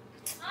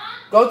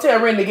 Go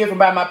tell Randy to get from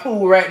by my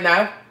pool right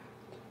now.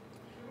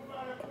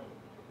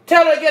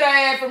 Tell her to get her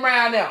ass from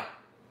around now.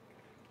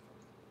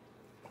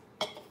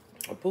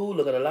 My pool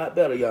looking a lot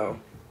better, y'all.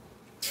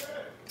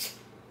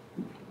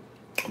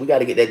 We got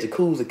to get that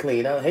jacuzzi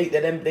clean. I hate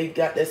that they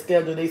got that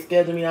schedule. They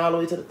scheduled me all the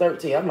way to the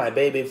 13th. I'm like,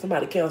 baby, if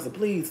somebody cancel,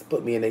 please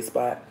put me in their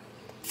spot.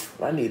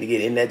 I need to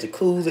get in that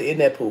jacuzzi, in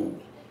that pool.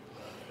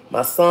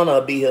 My son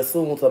will be here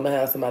soon, so I'm going to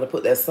have somebody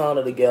put that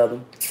sauna together.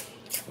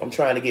 I'm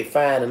trying to get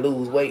fine and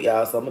lose weight,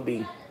 y'all, so I'm going to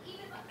be...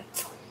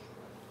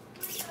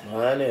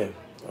 I know.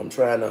 I'm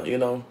trying to, you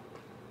know...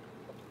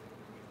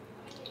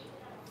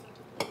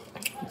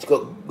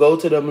 Go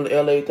to them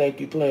LA, think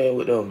you playing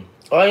with them.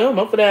 I am.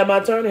 I'm finna have my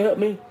attorney help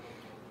me.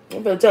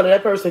 I'm finna tell her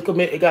that person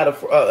got a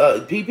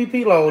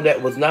PPP loan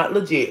that was not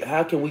legit.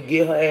 How can we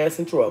get her ass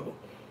in trouble?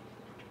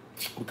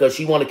 Because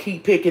she want to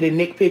keep picking and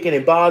nitpicking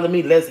and bother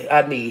me.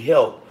 I need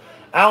help.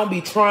 I don't be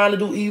trying to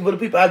do evil to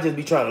people. I just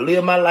be trying to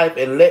live my life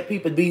and let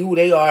people be who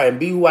they are and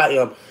be who I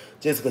am.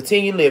 Just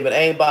continue living. I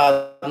ain't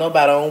bother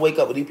nobody. I don't wake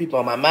up with these people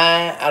on my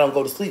mind. I don't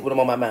go to sleep with them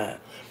on my mind.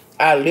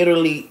 I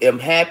literally am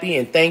happy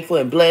and thankful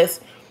and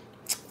blessed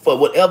for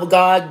whatever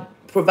God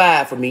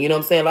provide for me. You know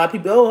what I'm saying? A lot of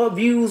people, oh, her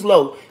views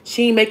low.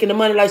 She ain't making the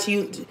money like she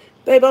used to.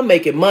 Babe, I'm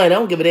making money. I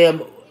don't give a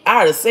damn. I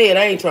already said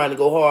I ain't trying to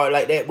go hard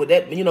like that with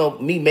that, you know,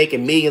 me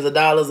making millions of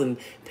dollars and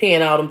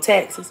paying all them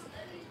taxes.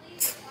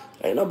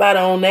 Ain't nobody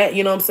on that,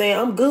 you know what I'm saying?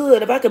 I'm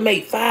good. If I could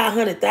make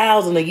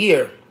 $500,000 a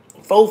year,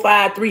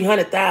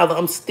 300,000,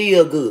 I'm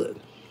still good.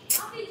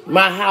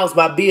 My house,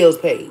 my bills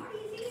paid.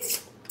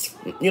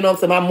 You know what I'm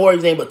saying? My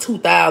mortgage ain't but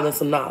 $2,000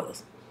 some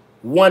dollars.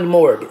 One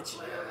mortgage.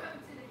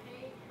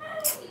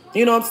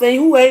 You know what I'm saying?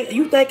 Who ain't?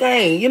 You think I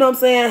ain't? You know what I'm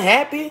saying?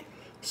 Happy?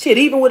 Shit,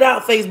 even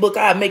without Facebook,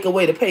 I'd make a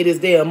way to pay this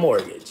damn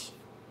mortgage.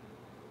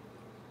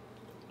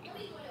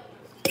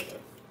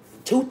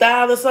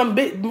 2,000 something,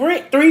 big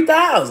rent,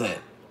 3,000.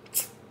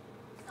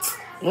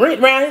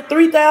 Rent around here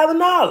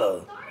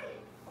 $3,000.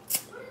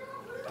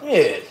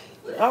 Yeah,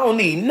 I don't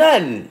need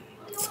nothing.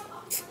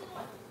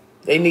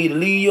 They need to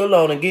leave you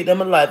alone and get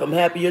them a life. I'm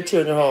happy your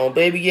children home.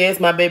 Baby, yes,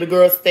 my baby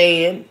girl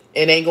staying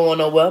and ain't going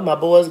nowhere. My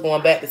boy's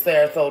going back to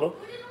Sarasota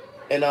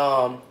in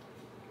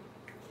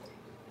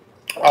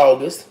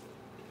August.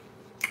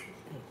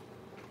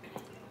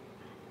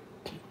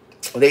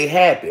 They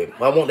happy.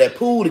 I want that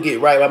pool to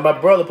get right. My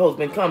brother post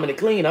been coming to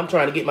clean. I'm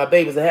trying to get my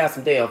babies to have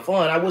some damn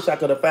fun. I wish I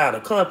could have found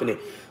a company.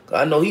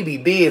 I know he be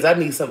busy. I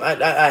need some.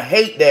 I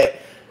hate that,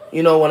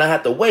 you know, when I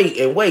have to wait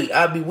and wait.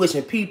 I be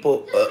wishing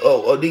people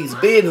or these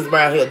businesses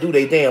around here do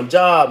their damn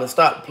job and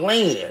stop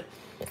playing.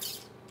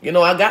 You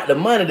know, I got the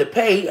money to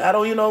pay. I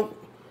don't, you know,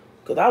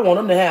 because I want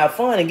them to have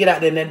fun and get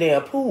out there in that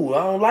damn pool.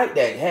 I don't like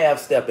that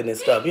half-stepping and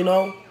stuff, you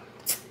know.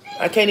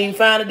 I can't even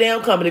find a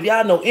damn company. If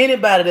y'all know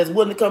anybody that's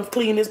willing to come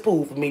clean this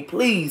pool for me,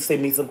 please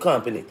send me some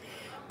company.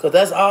 Because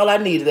that's all I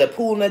need is that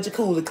pool and that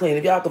jacuzzi clean.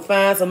 If y'all can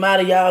find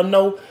somebody y'all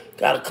know,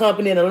 got a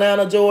company in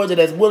Atlanta, Georgia,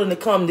 that's willing to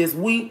come this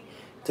week,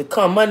 to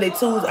come Monday,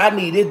 Tuesday, I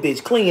need this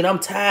bitch clean. I'm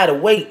tired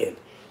of waiting.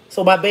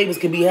 So my babies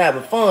can be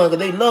having fun because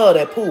they love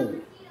that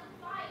pool.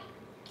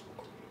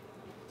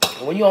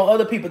 And when you on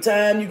other people's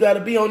time, you got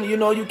to be on, you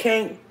know, you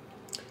can't,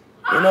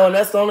 you know, and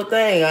that's the only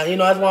thing. You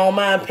know, that's why I don't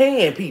mind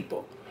paying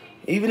people.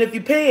 Even if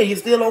you pay, you're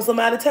still on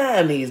somebody's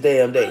time these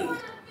damn days.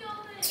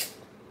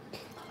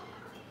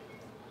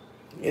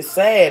 It's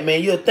sad,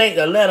 man. You'll think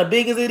Atlanta,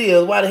 big as it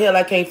is, why the hell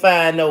I can't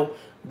find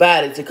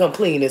nobody to come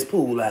clean this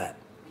pool out?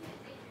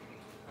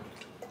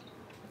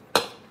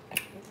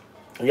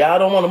 Y'all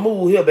don't want to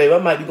move here, baby. I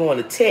might be going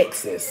to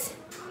Texas.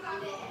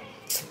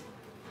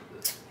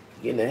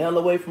 Getting the hell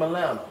away from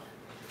Atlanta.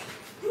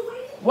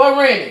 What,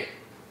 Randy?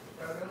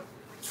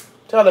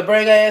 Tell her,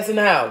 bring her ass in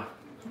the house.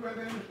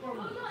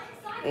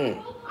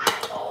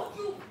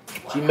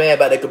 She mad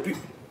about that computer.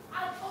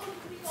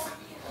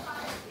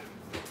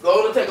 Go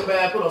on and take a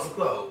bath, put on some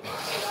clothes.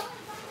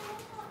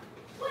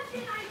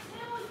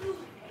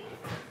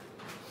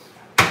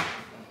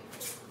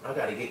 I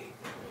gotta get.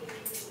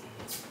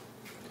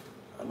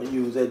 I'm gonna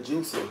use that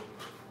juicer.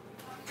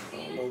 I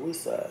don't know which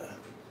side.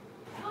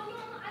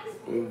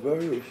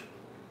 Reverse.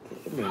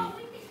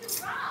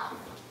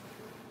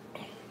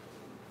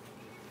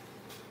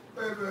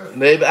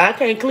 Maybe I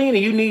can't clean it.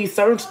 You need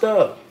certain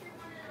stuff.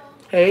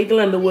 Hey,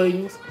 Glenda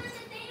Williams.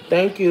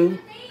 Thank you.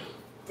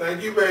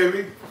 Thank you,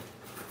 baby.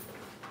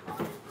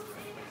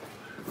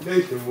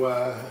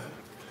 Nationwide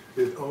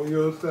is on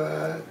your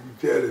side.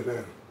 You tell it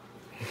now.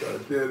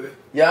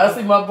 Y'all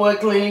see my boy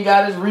Clean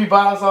got his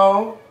Reeboks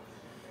on?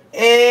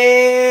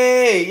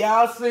 Hey,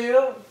 y'all see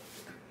him?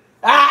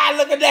 Ah,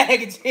 look at that.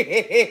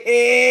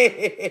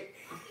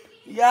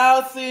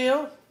 Y'all see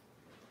him?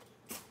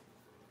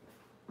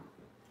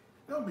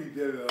 Don't be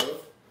jealous of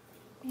us.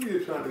 We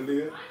just trying to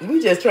live.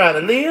 We just trying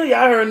to live.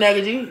 Y'all heard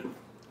Nagga G.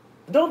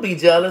 Don't be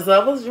jealous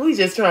of us. We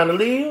just trying to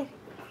live.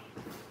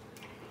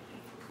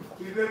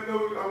 You never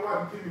know I'm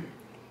watching TV.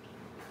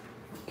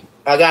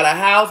 I got a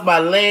house, my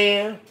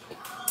land.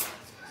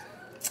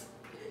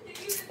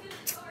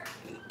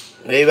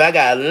 Baby, I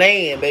got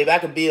land, baby. I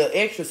could build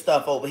extra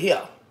stuff over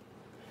here.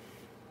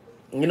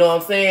 You know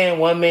what I'm saying?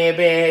 One man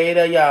band. Hey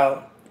there,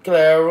 y'all.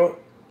 Clara.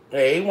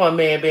 Hey, one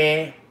man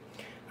band.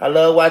 I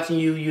love watching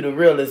you. You the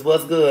realest.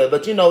 What's good?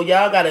 But, you know,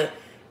 y'all got to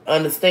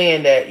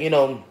understand that, you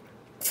know,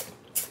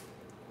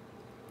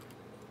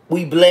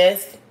 we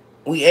blessed.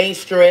 We ain't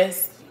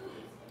stressed.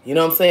 You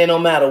know what I'm saying? No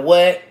matter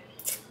what,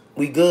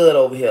 we good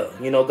over here.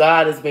 You know,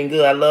 God has been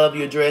good. I love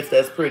your dress.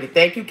 That's pretty.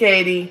 Thank you,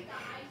 Katie.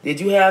 Did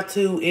you have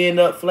to end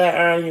up flat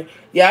ironing?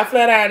 Yeah, I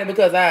flat ironed it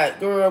because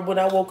girl, when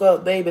I woke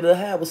up, baby, the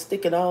hair was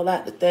sticking all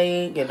out the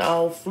thing and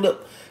all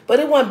flipped. But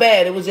it wasn't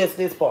bad. It was just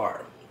this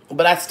part.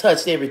 But I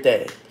touched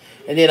everything.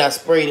 And then I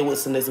sprayed it with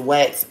some of this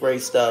wax spray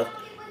stuff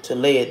to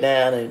lay it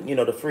down and, you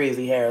know, the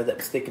frizzy hair that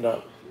was sticking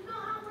up.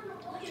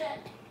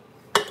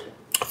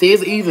 See,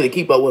 it's easier to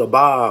keep up with a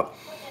bob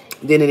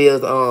than it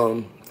is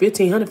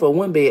 $1,500 for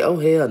one bed. Oh,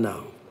 hell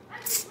no.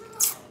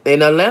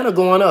 In Atlanta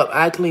going up,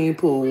 I Clean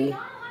Pool.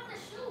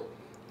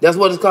 That's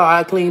what it's called,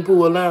 I Clean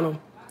Pool Atlanta.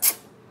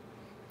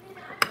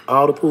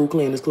 All the pool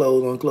cleaners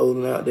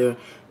clothing out there.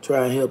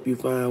 Try and help you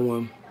find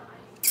one.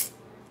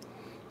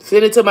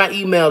 Send it to my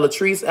email,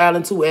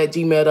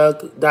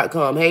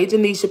 latriceallen2@gmail.com. Hey,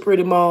 Janisha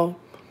Pretty Mall.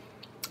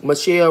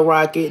 Michelle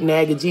Rocket,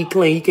 Nagga G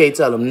Clean. You can't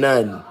tell them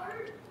nothing.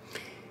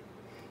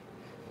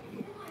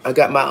 I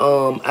got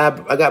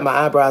my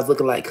eyebrows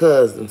looking like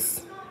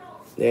cousins.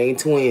 They ain't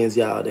twins,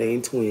 y'all. They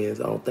ain't twins.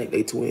 I don't think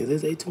they twins.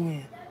 Is they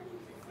twins?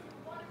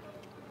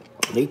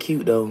 They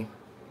cute though.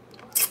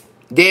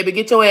 Debbie,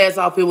 get your ass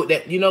off here with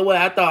that. You know what?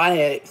 I thought I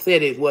had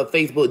said it. Well,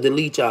 Facebook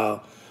delete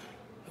y'all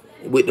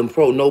with them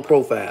no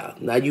profile.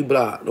 Now you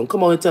blocked. Don't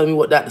come on and tell me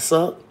what that to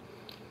suck.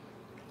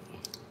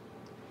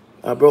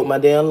 I broke my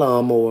damn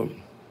lawnmower.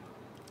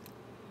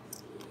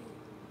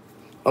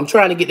 I'm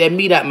trying to get that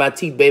meat out my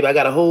teeth, baby. I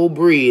got a whole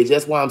bridge.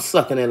 That's why I'm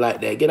sucking it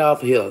like that. Get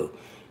off of here.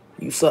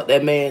 You suck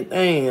that man.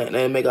 Dang, that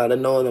man make all the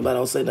noise. Nobody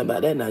don't say nothing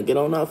about that now. Get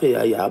on off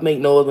here. Y'all make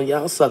noise when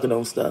y'all sucking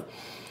on stuff.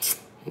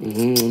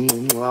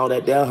 All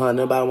that down, honey.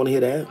 Nobody want to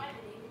hear that.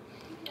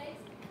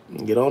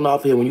 Get on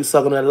off here. When you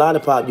suck on that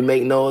lollipop, you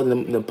make noise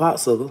in the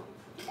popsicle.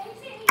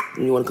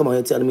 You want to come on here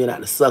and tell me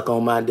not to suck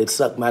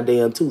my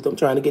damn tooth. I'm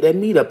trying to get that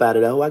meat up out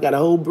of there. I got a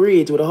whole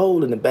bridge with a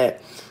hole in the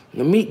back.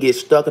 The meat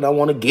gets stuck and I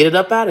want to get it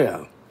up out of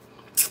there.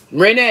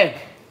 Renee,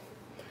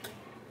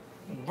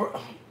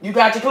 you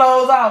got your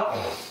clothes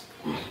off?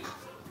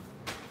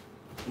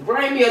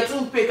 Bring me a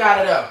toothpick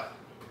out of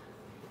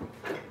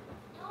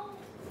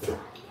there.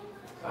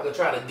 I can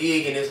try to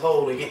dig in this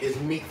hole and get this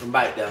meat from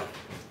back down.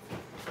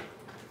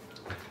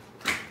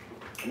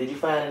 Did you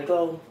find any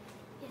clothes?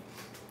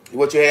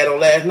 What you had on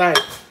last night?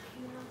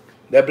 No.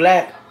 That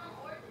black?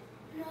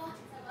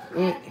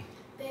 No.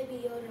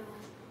 Baby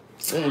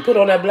Yoda. Put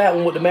on that black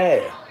one with the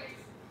mask.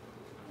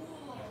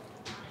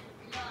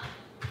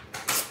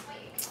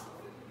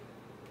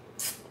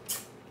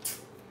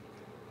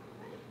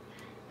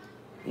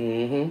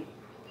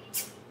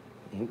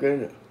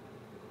 Okay.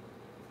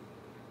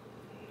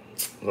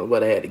 Well,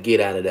 what I had to get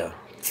out of there.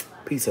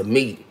 Piece of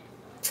meat.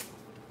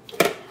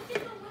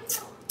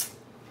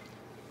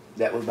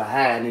 That was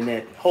behind in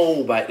that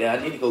hole right there.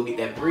 I need to go get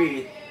that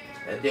bridge.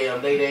 That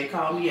damn lady ain't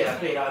called me yet. I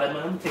paid all that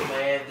money. I'm gonna take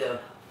my ass there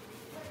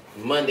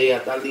Monday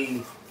after I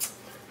leave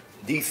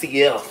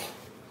DCL.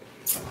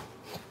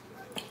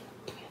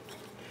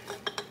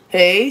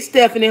 Hey,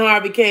 Stephanie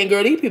Harvey Kane,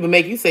 girl, these people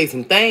make you say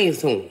some things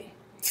to them.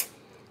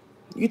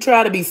 You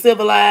try to be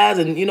civilized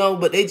and, you know,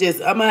 but they just,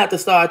 I'm going to have to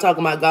start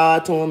talking about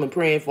God to them and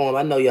praying for them.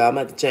 I know y'all, I'm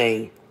going to have to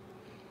change.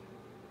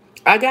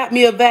 I got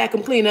me a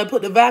vacuum cleaner. I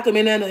put the vacuum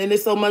in there and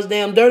there's so much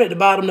damn dirt at the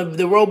bottom.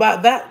 The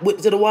robot vac went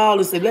to the wall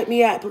and said, let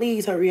me out,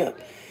 please, hurry up.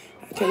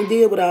 I can't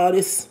deal with all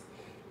this.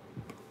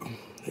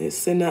 It's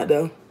sitting out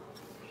there.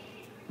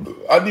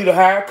 I need to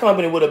hire a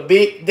company with a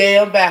big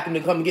damn vacuum to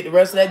come and get the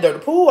rest of that dirt. The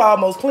pool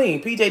almost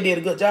clean. PJ did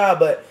a good job,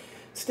 but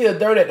still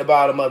dirt at the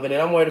bottom of it, and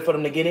I'm waiting for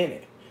them to get in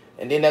it.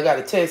 And then I got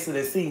to test it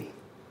and see.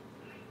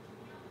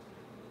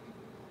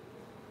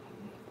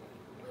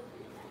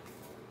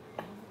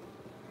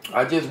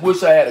 I just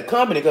wish I had a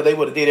company because they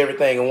would have did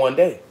everything in one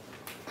day.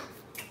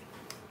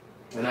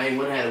 And I ain't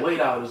wouldn't have had to wait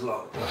all this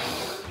long.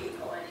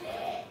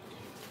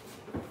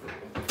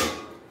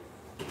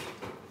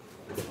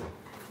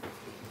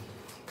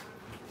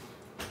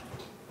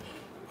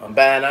 I'm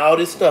buying all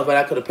this stuff, but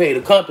I could have paid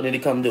a company to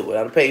come do it.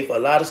 I'd have paid for a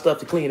lot of stuff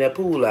to clean that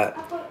pool out.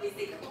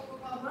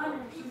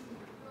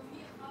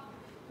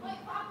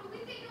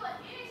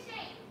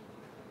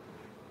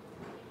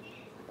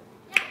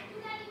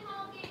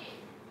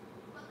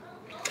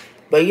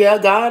 But yeah,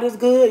 God is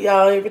good,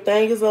 y'all.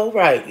 Everything is all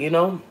right, you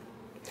know.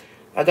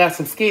 I got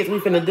some skits we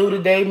finna do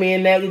today, me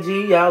and Naggy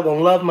G. Y'all gonna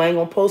love them. I ain't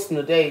gonna post them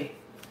today.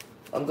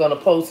 I'm gonna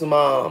post them,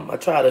 I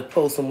try to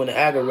post them with the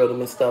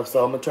algorithm and stuff,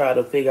 so I'm gonna try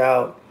to figure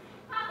out,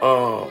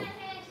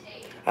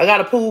 I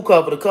got a pool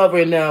cover to cover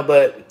it now,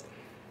 but,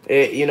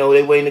 you know,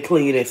 they waiting to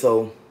clean it,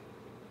 so.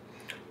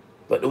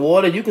 But the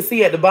water, you can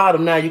see at the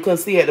bottom now. You couldn't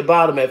see at the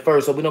bottom at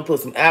first, so we done put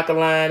some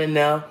alkaline in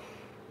now.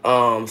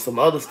 Some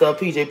other stuff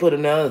PJ put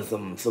in there,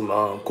 some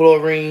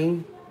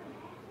chlorine.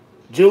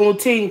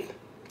 Juneteenth.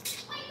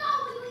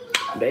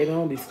 Baby, I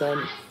don't be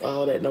studying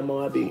all that no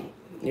more. I be,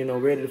 you know,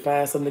 ready to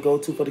find something to go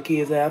to for the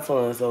kids to have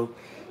fun. So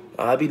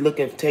I'll be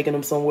taking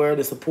them somewhere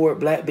to support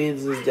black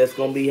businesses that's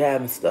gonna be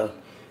having stuff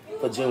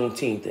for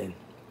Juneteenth.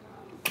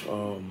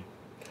 And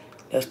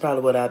that's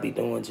probably what I'll be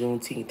doing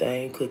Juneteenth. I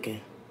ain't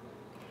cooking.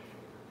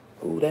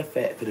 Ooh, that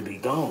fat finna be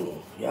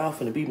gone. Y'all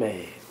finna be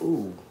mad.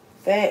 Ooh,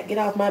 fat, get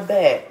off my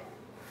back.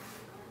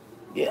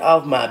 Get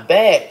off my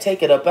back.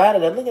 Take it up out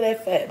of there. Look at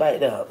that fat bite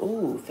there.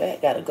 Ooh,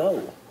 fat gotta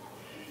go.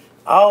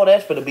 All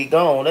that's finna be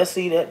gone. Let's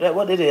see that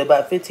what it is,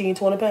 about 15,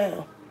 20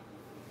 pounds.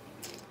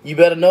 You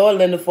better know it,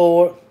 Linda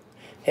Ford.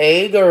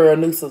 Hey, girl,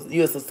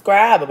 you a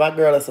subscriber. My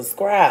girl a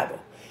subscriber.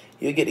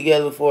 You'll get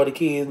together before the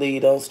kids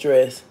leave. Don't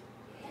stress.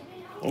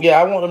 Yeah,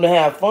 I want them to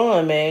have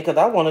fun, man, because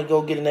I want to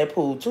go get in that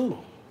pool, too.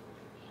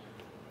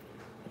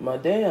 My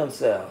damn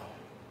self.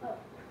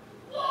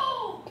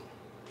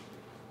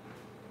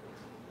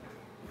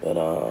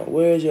 But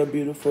where's your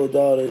beautiful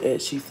daughter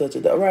at? She's such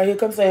a daughter. Right here,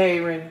 come say hey,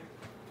 Rennie.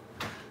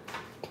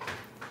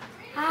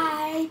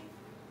 Hi.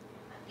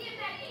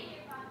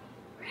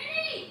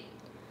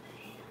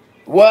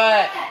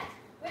 What?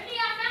 Rennie,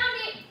 I found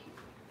it.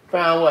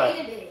 Found what?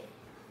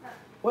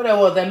 What that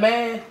was, that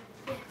man?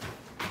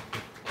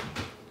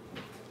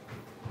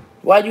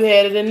 Why you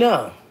had it in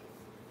there?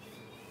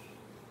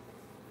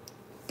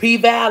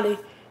 P-Valley?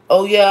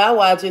 Oh yeah, I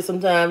watch it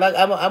sometimes.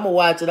 I'm gonna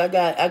watch it. I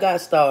got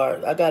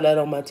Stars. I got that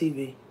on my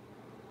TV.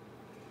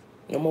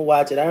 I'm gonna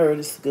watch it. I heard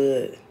it's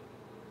good.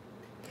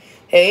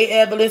 Hey,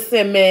 Evelyn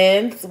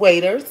Simmons,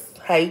 waiters.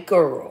 Hey,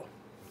 girl.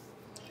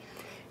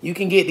 You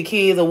can get the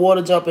kids a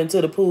water jump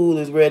into the pool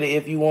is ready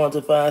if you want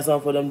to find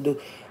something for them to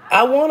do.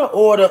 I want to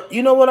order,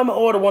 you know what, I'm going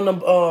to order one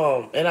of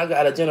them, and I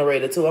got a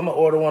generator too. I'm going to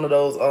order one of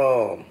those,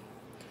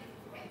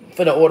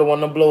 finna order one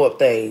of them blow up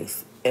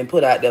things and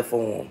put out there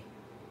for them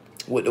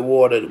with the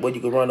water, where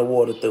you can run the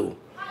water through.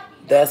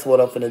 That's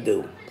what I'm finna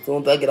do. As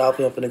soon as I get off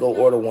here, I'm finna go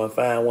order one,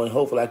 find one.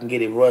 Hopefully I can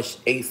get it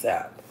rushed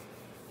ASAP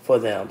for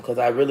them, because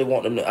I really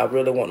want them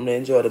to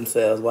enjoy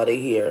themselves while they're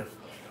here.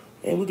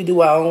 And we can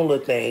do our own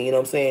little thing, you know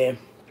what I'm saying?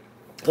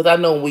 Because I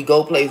know when we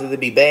go places, it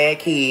be bad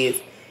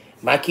kids.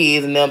 My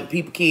kids and them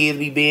kids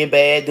be being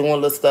bad, doing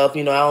little stuff.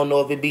 You know, I don't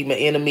know if it be my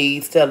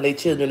enemies telling their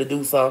children to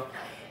do something.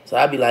 So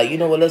I be like, you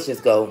know what, let's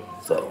just go.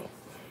 So,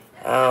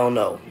 I don't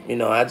know. You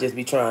know, I just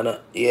be trying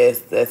to, yes,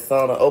 that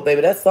sauna. Oh,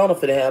 baby, that sauna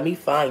finna have me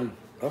fine.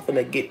 I'm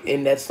finna get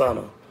in that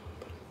sauna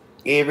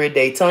every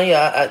day.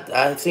 Tanya,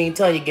 I seen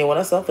Tanya get one.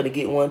 I said I'm finna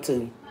get one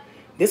too.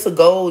 This a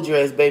gold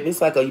dress, baby. It's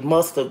like a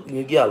mustard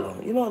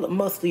yellow. You know, the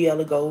mustard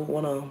yellow gold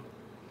one.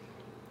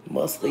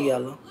 Mustard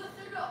yellow.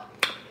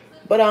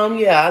 But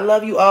yeah, I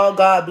love you all.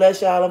 God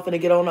bless y'all. I'm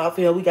finna get on off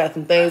here. We got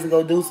some things to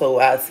go do, so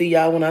I'll see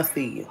y'all when I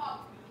see you.